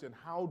yourself question,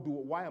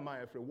 why am I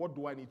afraid? What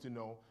do I need to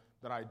know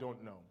that I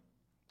don't know?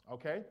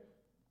 Okay?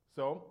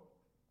 So,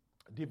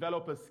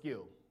 develop a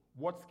skill.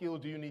 What skill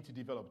do you need to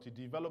develop? To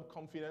develop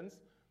confidence,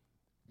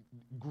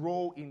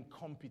 grow in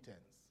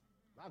competence.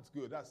 That's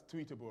good. That's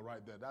tweetable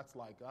right there. That's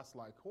like,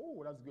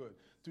 oh, that's good.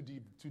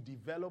 To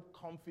develop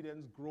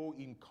confidence, grow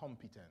in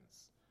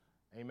competence.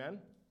 Amen?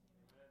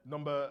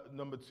 Number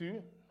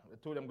 2, I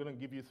told you I'm going to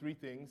give you 3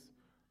 things.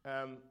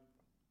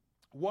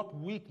 What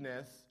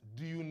weakness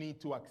do you need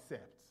to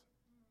accept?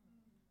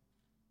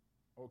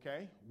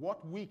 Okay?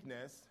 What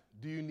weakness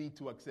do you need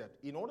to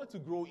accept? In order to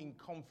grow in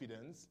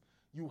confidence,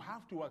 you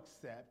have to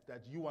accept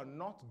that you are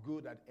not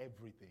good at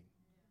everything.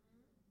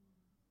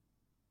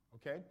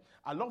 Okay?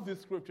 I love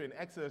this scripture in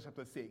Exodus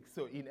chapter 6.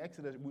 So in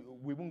Exodus,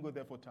 we won't go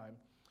there for time.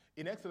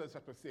 In Exodus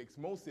chapter 6,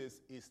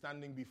 Moses is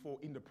standing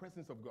in the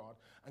presence of God,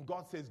 and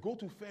God says, go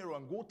to Pharaoh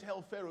and go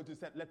tell Pharaoh to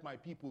say, let my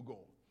people go.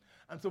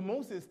 And so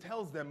Moses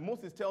tells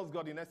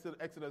God in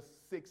Exodus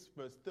 6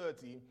 verse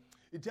 30,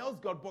 he tells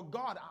God, but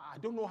God, I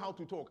don't know how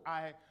to talk.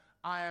 I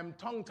am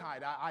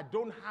tongue-tied. I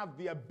don't have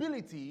the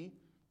ability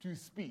to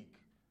speak.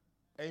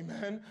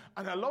 Amen?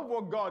 And I love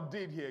what God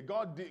did here.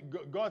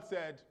 God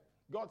said,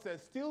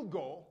 still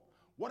go.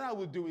 What I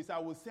will do is I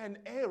will send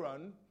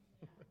Aaron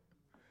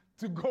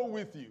to go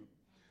with you.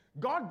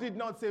 God did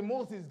not say,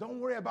 Moses, don't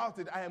worry about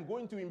it. I am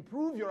going to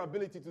improve your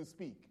ability to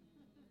speak.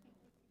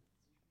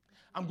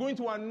 I'm going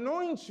to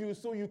anoint you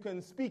so you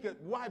can speak.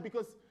 Why?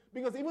 Because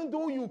even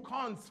though you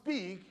can't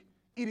speak,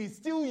 it is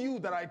still you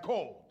that I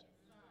called.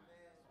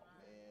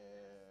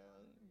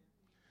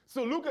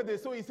 So look at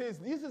this. So he says,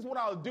 this is what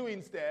I'll do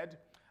instead.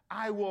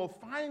 I will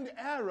find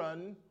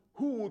Aaron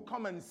who will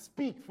come and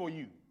speak for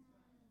you.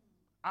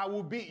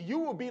 You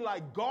will be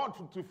like God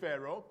to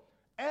Pharaoh.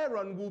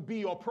 Aaron will be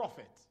your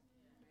prophet.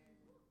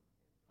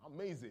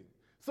 Amazing.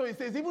 So he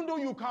says, even though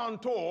you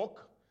can't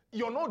talk,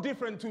 you're no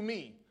different to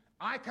me.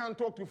 I can't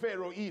talk to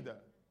Pharaoh either.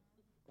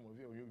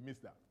 You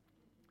missed that.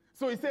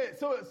 So he says,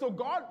 so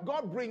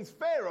God brings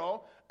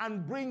Pharaoh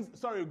and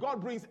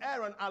God brings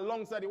Aaron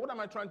alongside it. What am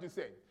I trying to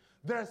say?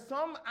 There are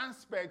some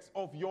aspects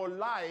of your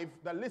life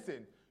that,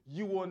 listen,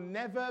 you will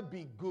never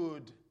be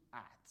good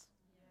at.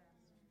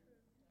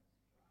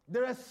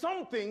 There are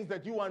some things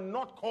that you are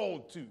not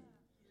called to.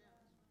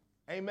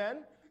 Amen?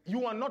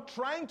 You are not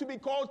trying to be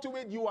called to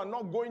it. You are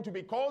not going to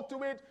be called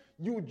to it.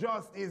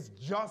 It's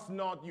just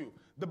not you.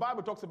 The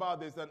Bible talks about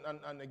this,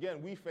 and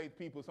again, we faith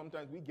people,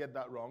 sometimes we get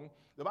that wrong.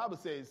 The Bible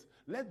says,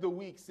 let the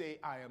weak say,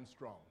 I am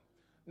strong.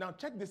 Now,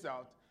 check this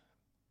out.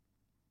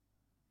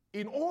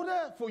 In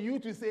order for you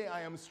to say,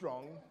 I am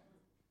strong,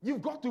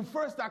 you've got to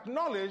first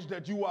acknowledge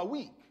that you are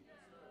weak.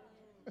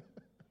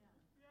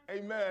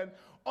 Amen.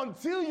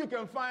 Until you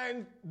can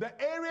find the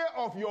area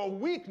of your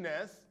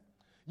weakness,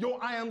 your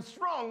I am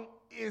strong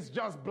is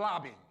just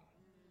blabbing.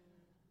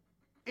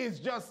 It's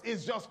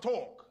just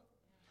talk.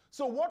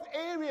 So what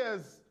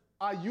areas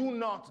are you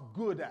not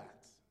good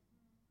at?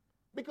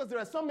 Because there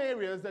are some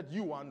areas that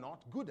you are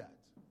not good at.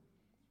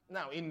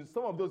 Now, in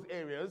some of those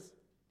areas,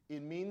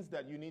 it means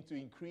that you need to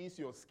increase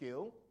your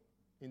skill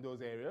in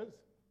those areas,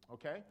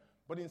 okay?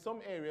 But in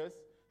some areas,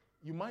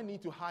 you might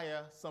need to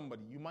hire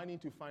somebody. You might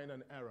need to find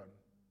an Aaron.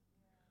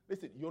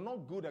 Listen, you're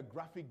not good at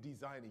graphic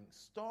designing.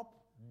 Stop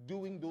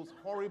doing those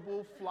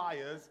horrible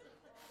flyers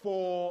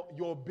for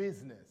your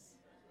business.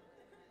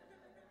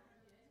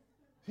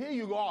 Here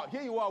you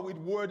are with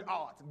word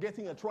art,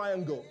 getting a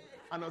triangle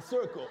and a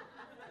circle.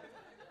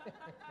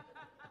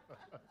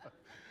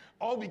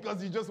 All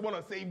because you just want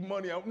to save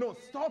money. No,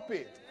 stop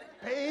it.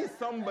 Pay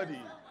somebody.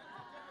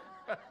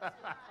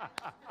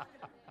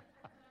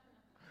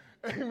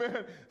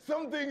 Amen.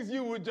 Some things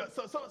you would just,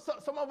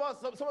 some of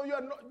you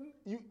are not,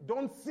 you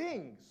don't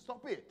sing.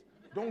 Stop it.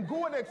 Don't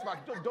go and X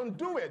Factor. Don't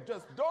do it.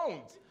 Just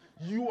don't.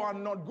 You are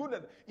not good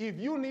at it. If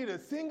you need a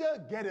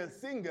singer, get a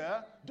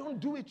singer. Don't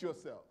do it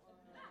yourself.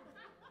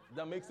 Does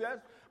that make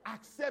sense?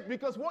 Accept,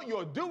 because what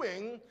you're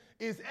doing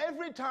is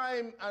every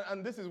time,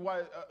 and this is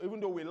why, even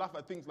though we laugh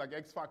at things like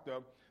X Factor,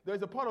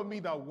 there's a part of me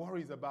that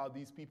worries about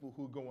these people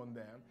who go on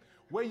there,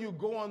 where you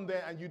go on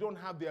there and you don't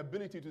have the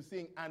ability to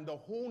sing, and the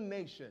whole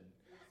nation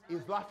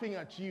is laughing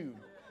at you.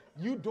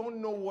 You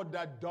don't know what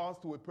that does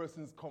to a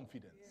person's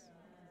confidence.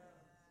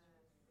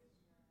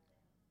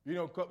 You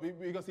know,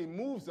 because it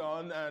moves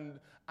on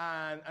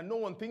and no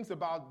one thinks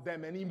about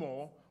them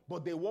anymore,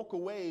 but they walk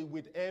away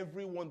with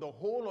everyone, the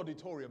whole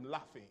auditorium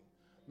laughing,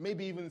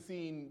 maybe even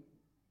seeing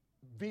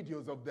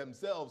videos of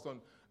themselves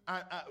on.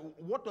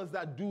 What does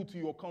that do to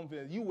your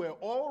confidence? You were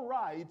all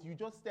right, you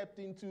just stepped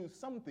into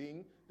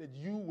something that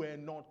you were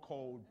not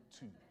called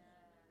to.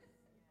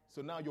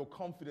 So now your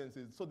confidence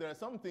is, so there are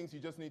some things you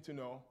just need to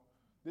know,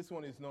 this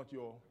one is not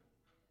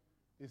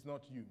it's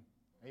not you.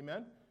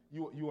 Amen?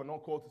 You are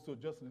not called to, so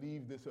just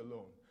leave this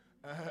alone.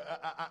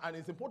 And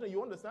it's important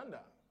you understand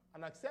that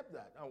and accept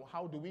that. And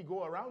how do we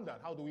go around that?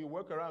 How do we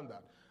work around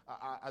that?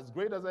 As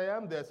great as I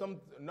am, there are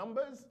some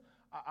numbers.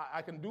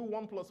 I can do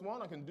 1 +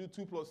 1, I can do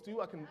 2 +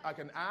 2, I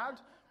can add,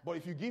 but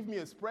if you give me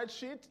a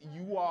spreadsheet,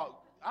 you are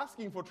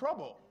asking for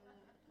trouble.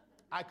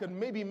 I can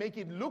maybe make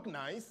it look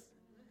nice.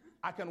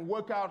 I can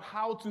work out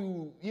how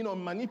to,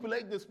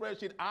 manipulate the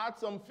spreadsheet, add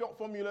some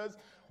formulas,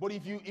 but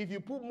if you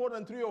put more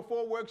than 3 or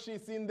 4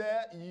 worksheets in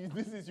there,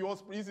 this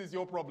is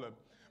your problem.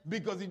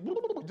 Because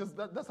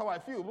that's how I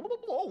feel.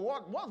 Oh,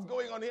 what's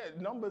going on here?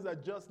 Numbers are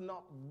just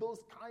not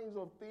those kinds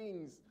of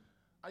things.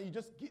 And you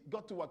just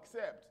got to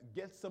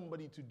get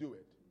somebody to do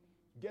it.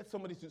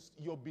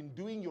 You've been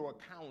doing your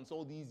accounts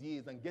all these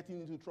years and getting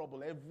into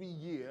trouble every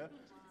year.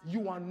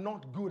 You are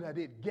not good at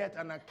it. Get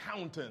an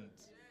accountant.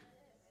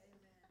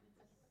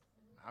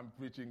 I'm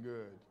preaching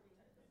good.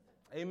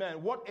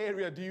 Amen. What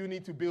area do you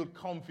need to build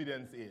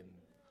confidence in?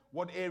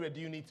 What area do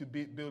you need to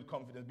build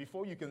confidence?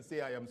 Before you can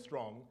say I am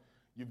strong,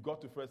 you've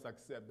got to first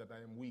accept that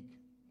I am weak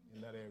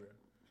in that area.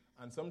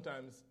 And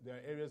sometimes there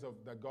are areas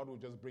that God will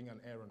just bring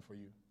an Aaron for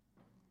you,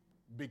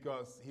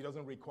 because he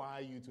doesn't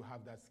require you to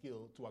have that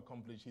skill to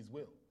accomplish his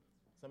will.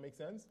 Does that make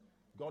sense?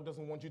 God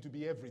doesn't want you to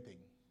be everything.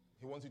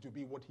 He wants you to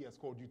be what he has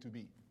called you to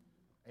be.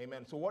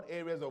 Amen. So what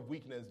areas of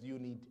weakness do you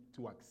need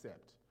to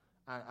accept?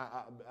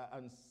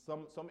 And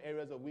some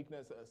areas of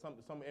weakness,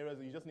 some areas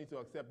that you just need to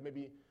accept.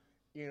 Maybe,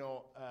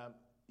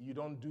 you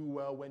don't do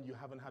well when you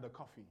haven't had a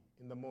coffee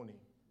in the morning.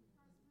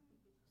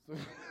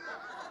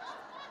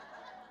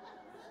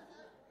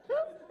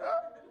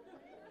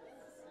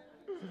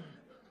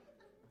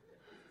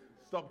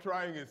 So Stop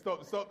trying it.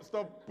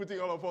 Stop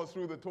putting all of us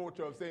through the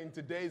torture of saying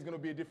today is going to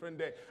be a different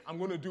day. I'm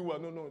going to do well.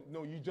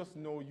 No. You just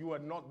know you are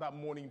not that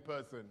morning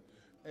person.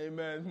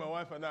 Amen. My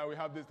wife and I, we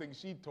have this thing.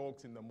 She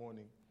talks in the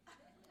morning.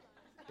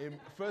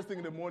 First thing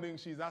in the morning,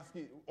 she's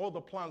asking all the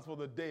plans for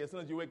the day. As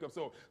soon as you wake up,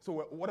 so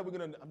what are we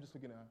going to do? I'm just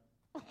looking at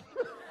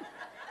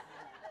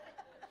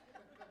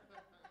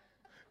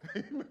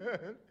her.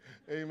 Amen.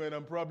 Amen.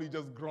 I'm probably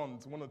just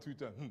grunt one or two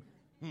times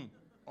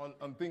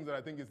on things that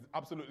I think is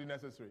absolutely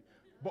necessary.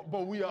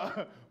 But we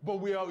are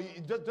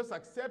just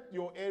accept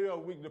your area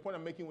of weakness. The point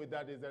I'm making with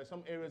that is there are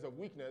some areas of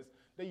weakness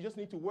that you just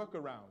need to work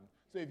around.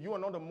 So if you are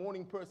not a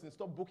morning person,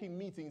 stop booking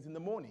meetings in the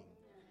morning.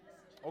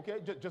 Okay,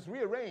 just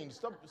rearrange.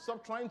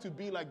 Stop trying to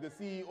be like the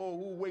CEO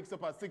who wakes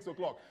up at 6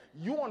 o'clock.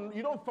 You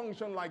don't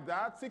function like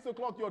that. 6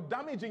 o'clock, you're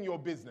damaging your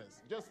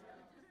business.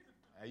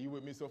 Are you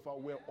with me so far?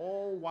 We're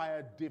all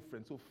wired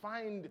different. So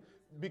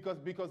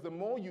because the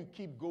more you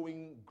keep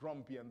going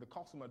grumpy and the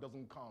customer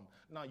doesn't come,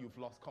 now you've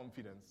lost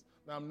confidence.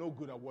 Now I'm no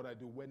good at what I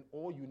do, when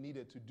all you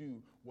needed to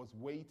do was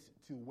wait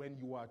till when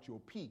you are at your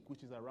peak,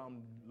 which is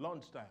around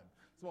lunchtime.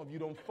 Some of you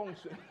don't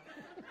function.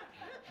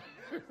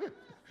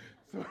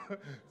 So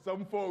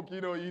some folk,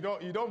 you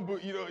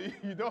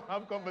don't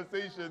have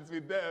conversations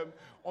with them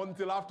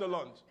until after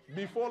lunch.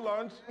 Before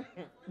lunch,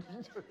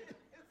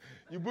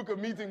 you book a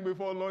meeting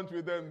before lunch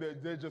with them,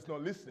 they're just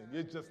not listening.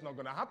 It's just not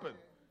going to happen.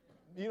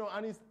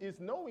 And it's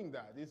knowing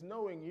that. It's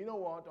knowing, you know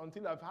what,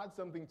 until I've had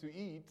something to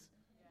eat,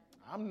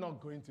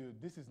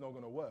 this is not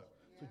going to work.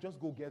 So just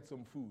go get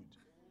some food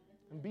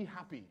and be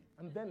happy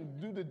and then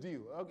do the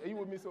deal. Are you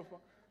with me so far?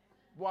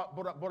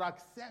 But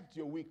accept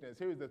your weakness.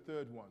 Here is the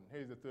third one.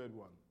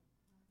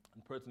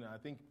 And personally, I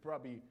think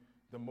probably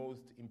the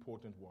most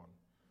important one.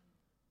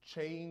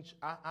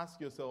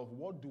 Ask yourself,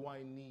 what do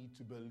I need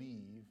to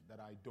believe that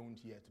I don't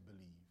yet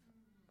believe?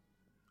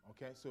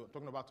 Okay, so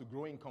talking about to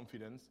grow in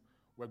confidence,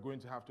 we're going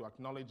to have to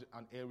acknowledge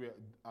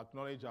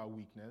our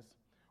weakness.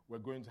 We're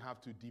going to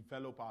have to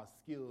develop our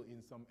skill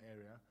in some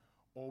area,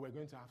 or we're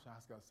going to have to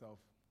ask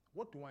ourselves,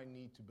 what do I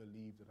need to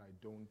believe that I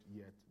don't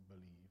yet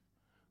believe?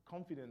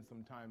 Confidence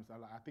sometimes,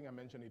 I think I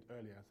mentioned it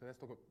earlier,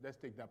 so let's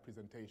take that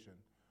presentation.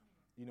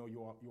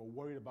 You're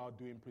worried about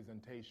doing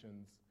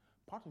presentations.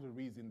 Part of the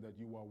reason that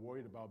you are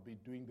worried about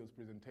doing those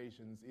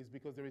presentations is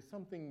because there is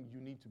something you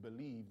need to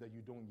believe that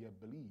you don't yet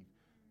believe.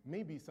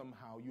 Maybe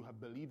somehow you have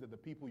believed that the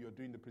people you're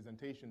doing the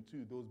presentation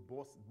to, those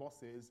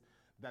bosses,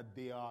 that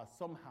they are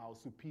somehow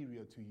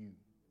superior to you.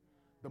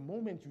 The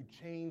moment you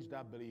change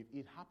that belief,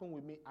 it happened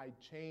with me, I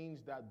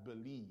changed that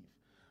belief.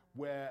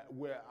 Where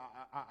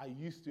I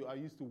used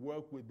to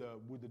work with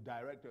the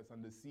directors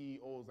and the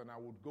CEOs, and I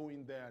would go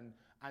in there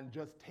and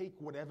just take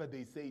whatever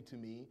they say to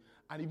me.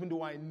 And even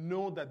though I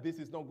know that this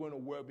is not going to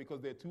work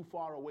because they're too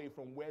far away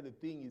from where the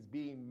thing is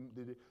being,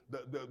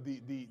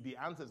 the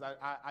answers,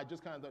 I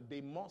just kind of thought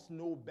they must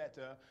know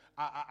better.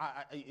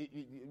 I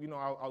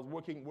was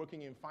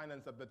working in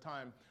finance at the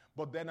time.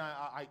 But then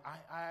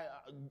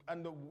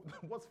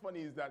what's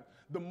funny is that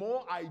the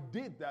more I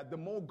did that, the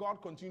more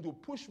God continued to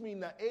push me in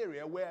the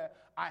area where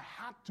I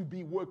had to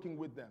be working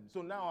with them.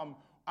 So now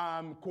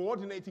I'm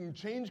coordinating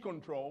change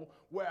control,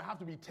 where I have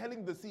to be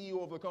telling the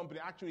CEO of the company,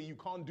 actually, you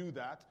can't do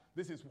that.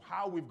 This is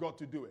how we've got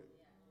to do it.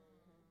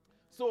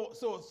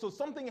 So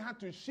something had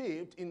to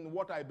shift in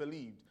what I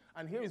believed.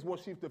 And here is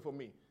what shifted for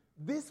me.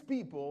 These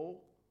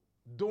people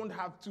don't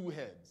have two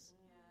heads.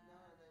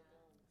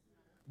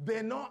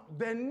 They're not,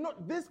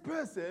 this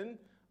person,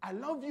 I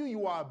love you,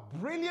 you are a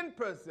brilliant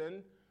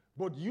person,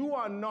 but you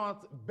are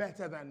not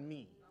better than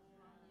me.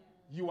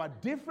 You are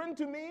different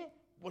to me,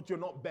 but you're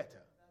not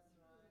better.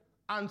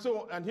 And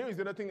here is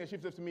the other thing that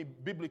shifts to me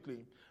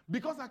biblically.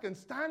 Because I can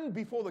stand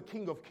before the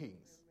King of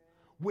Kings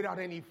without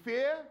any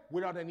fear,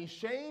 without any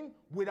shame,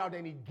 without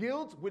any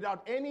guilt,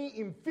 without any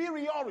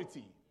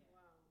inferiority.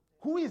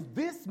 Who is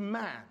this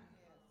man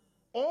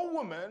or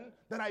woman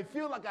that I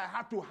feel like I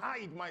have to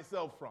hide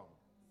myself from?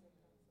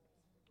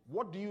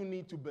 What do you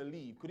need to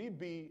believe? Could it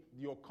be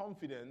your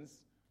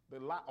confidence,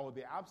 or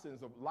the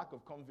absence of lack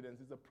of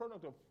confidence is a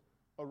product of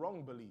a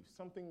wrong belief,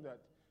 something that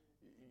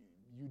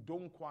you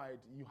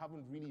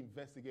haven't really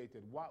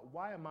investigated.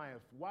 Why am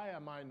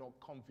I not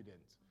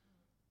confident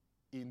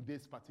in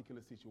this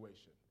particular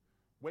situation?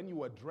 When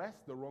you address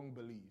the wrong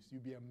beliefs,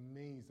 you'll be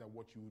amazed at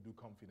what you will do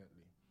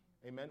confidently.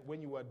 Amen.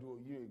 When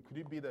could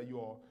it be that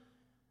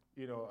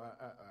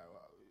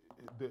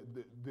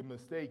the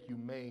mistake you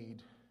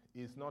made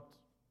is not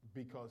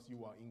because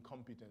you are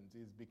incompetent,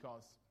 is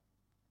because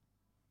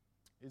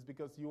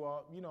you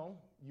are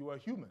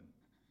human.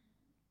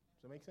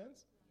 Does that make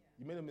sense?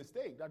 You made a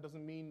mistake. That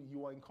doesn't mean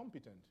you are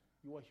incompetent.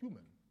 You are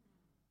human.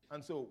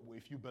 And so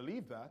if you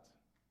believe that,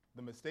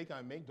 the mistake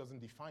I make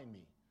doesn't define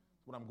me.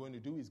 What I'm going to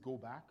do is go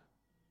back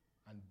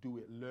and do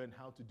it, learn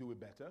how to do it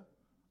better,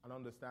 and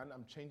understand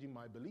I'm changing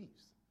my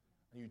beliefs.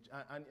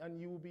 And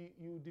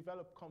you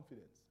develop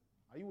confidence.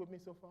 Are you with me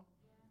so far?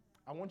 Yes.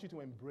 I want you to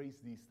embrace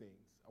these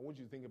things. I want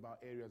you to think about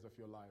areas of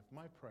your life.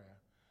 My prayer,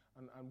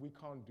 and we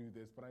can't do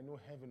this, but I know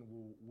heaven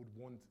would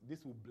want,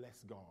 this will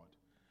bless God.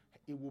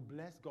 It will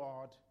bless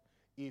God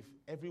if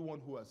everyone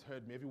who has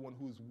heard me, everyone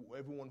who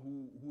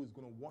is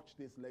going to watch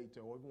this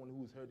later, or everyone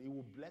who's heard, it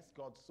will bless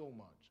God so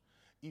much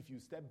if you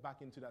step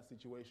back into that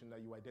situation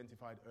that you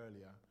identified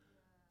earlier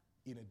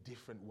in a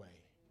different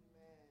way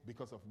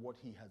because of what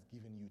he has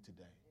given you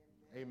today.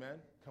 Amen.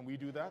 Can we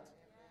do that?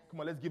 Come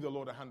on, let's give the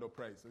Lord a hand of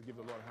praise. Let's give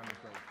the Lord a hand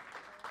of praise.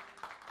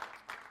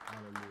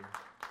 Hallelujah.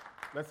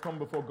 Let's come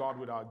before God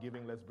with our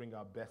giving. Let's bring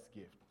our best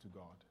gift to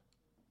God.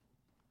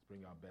 Let's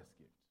bring our best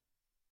gift.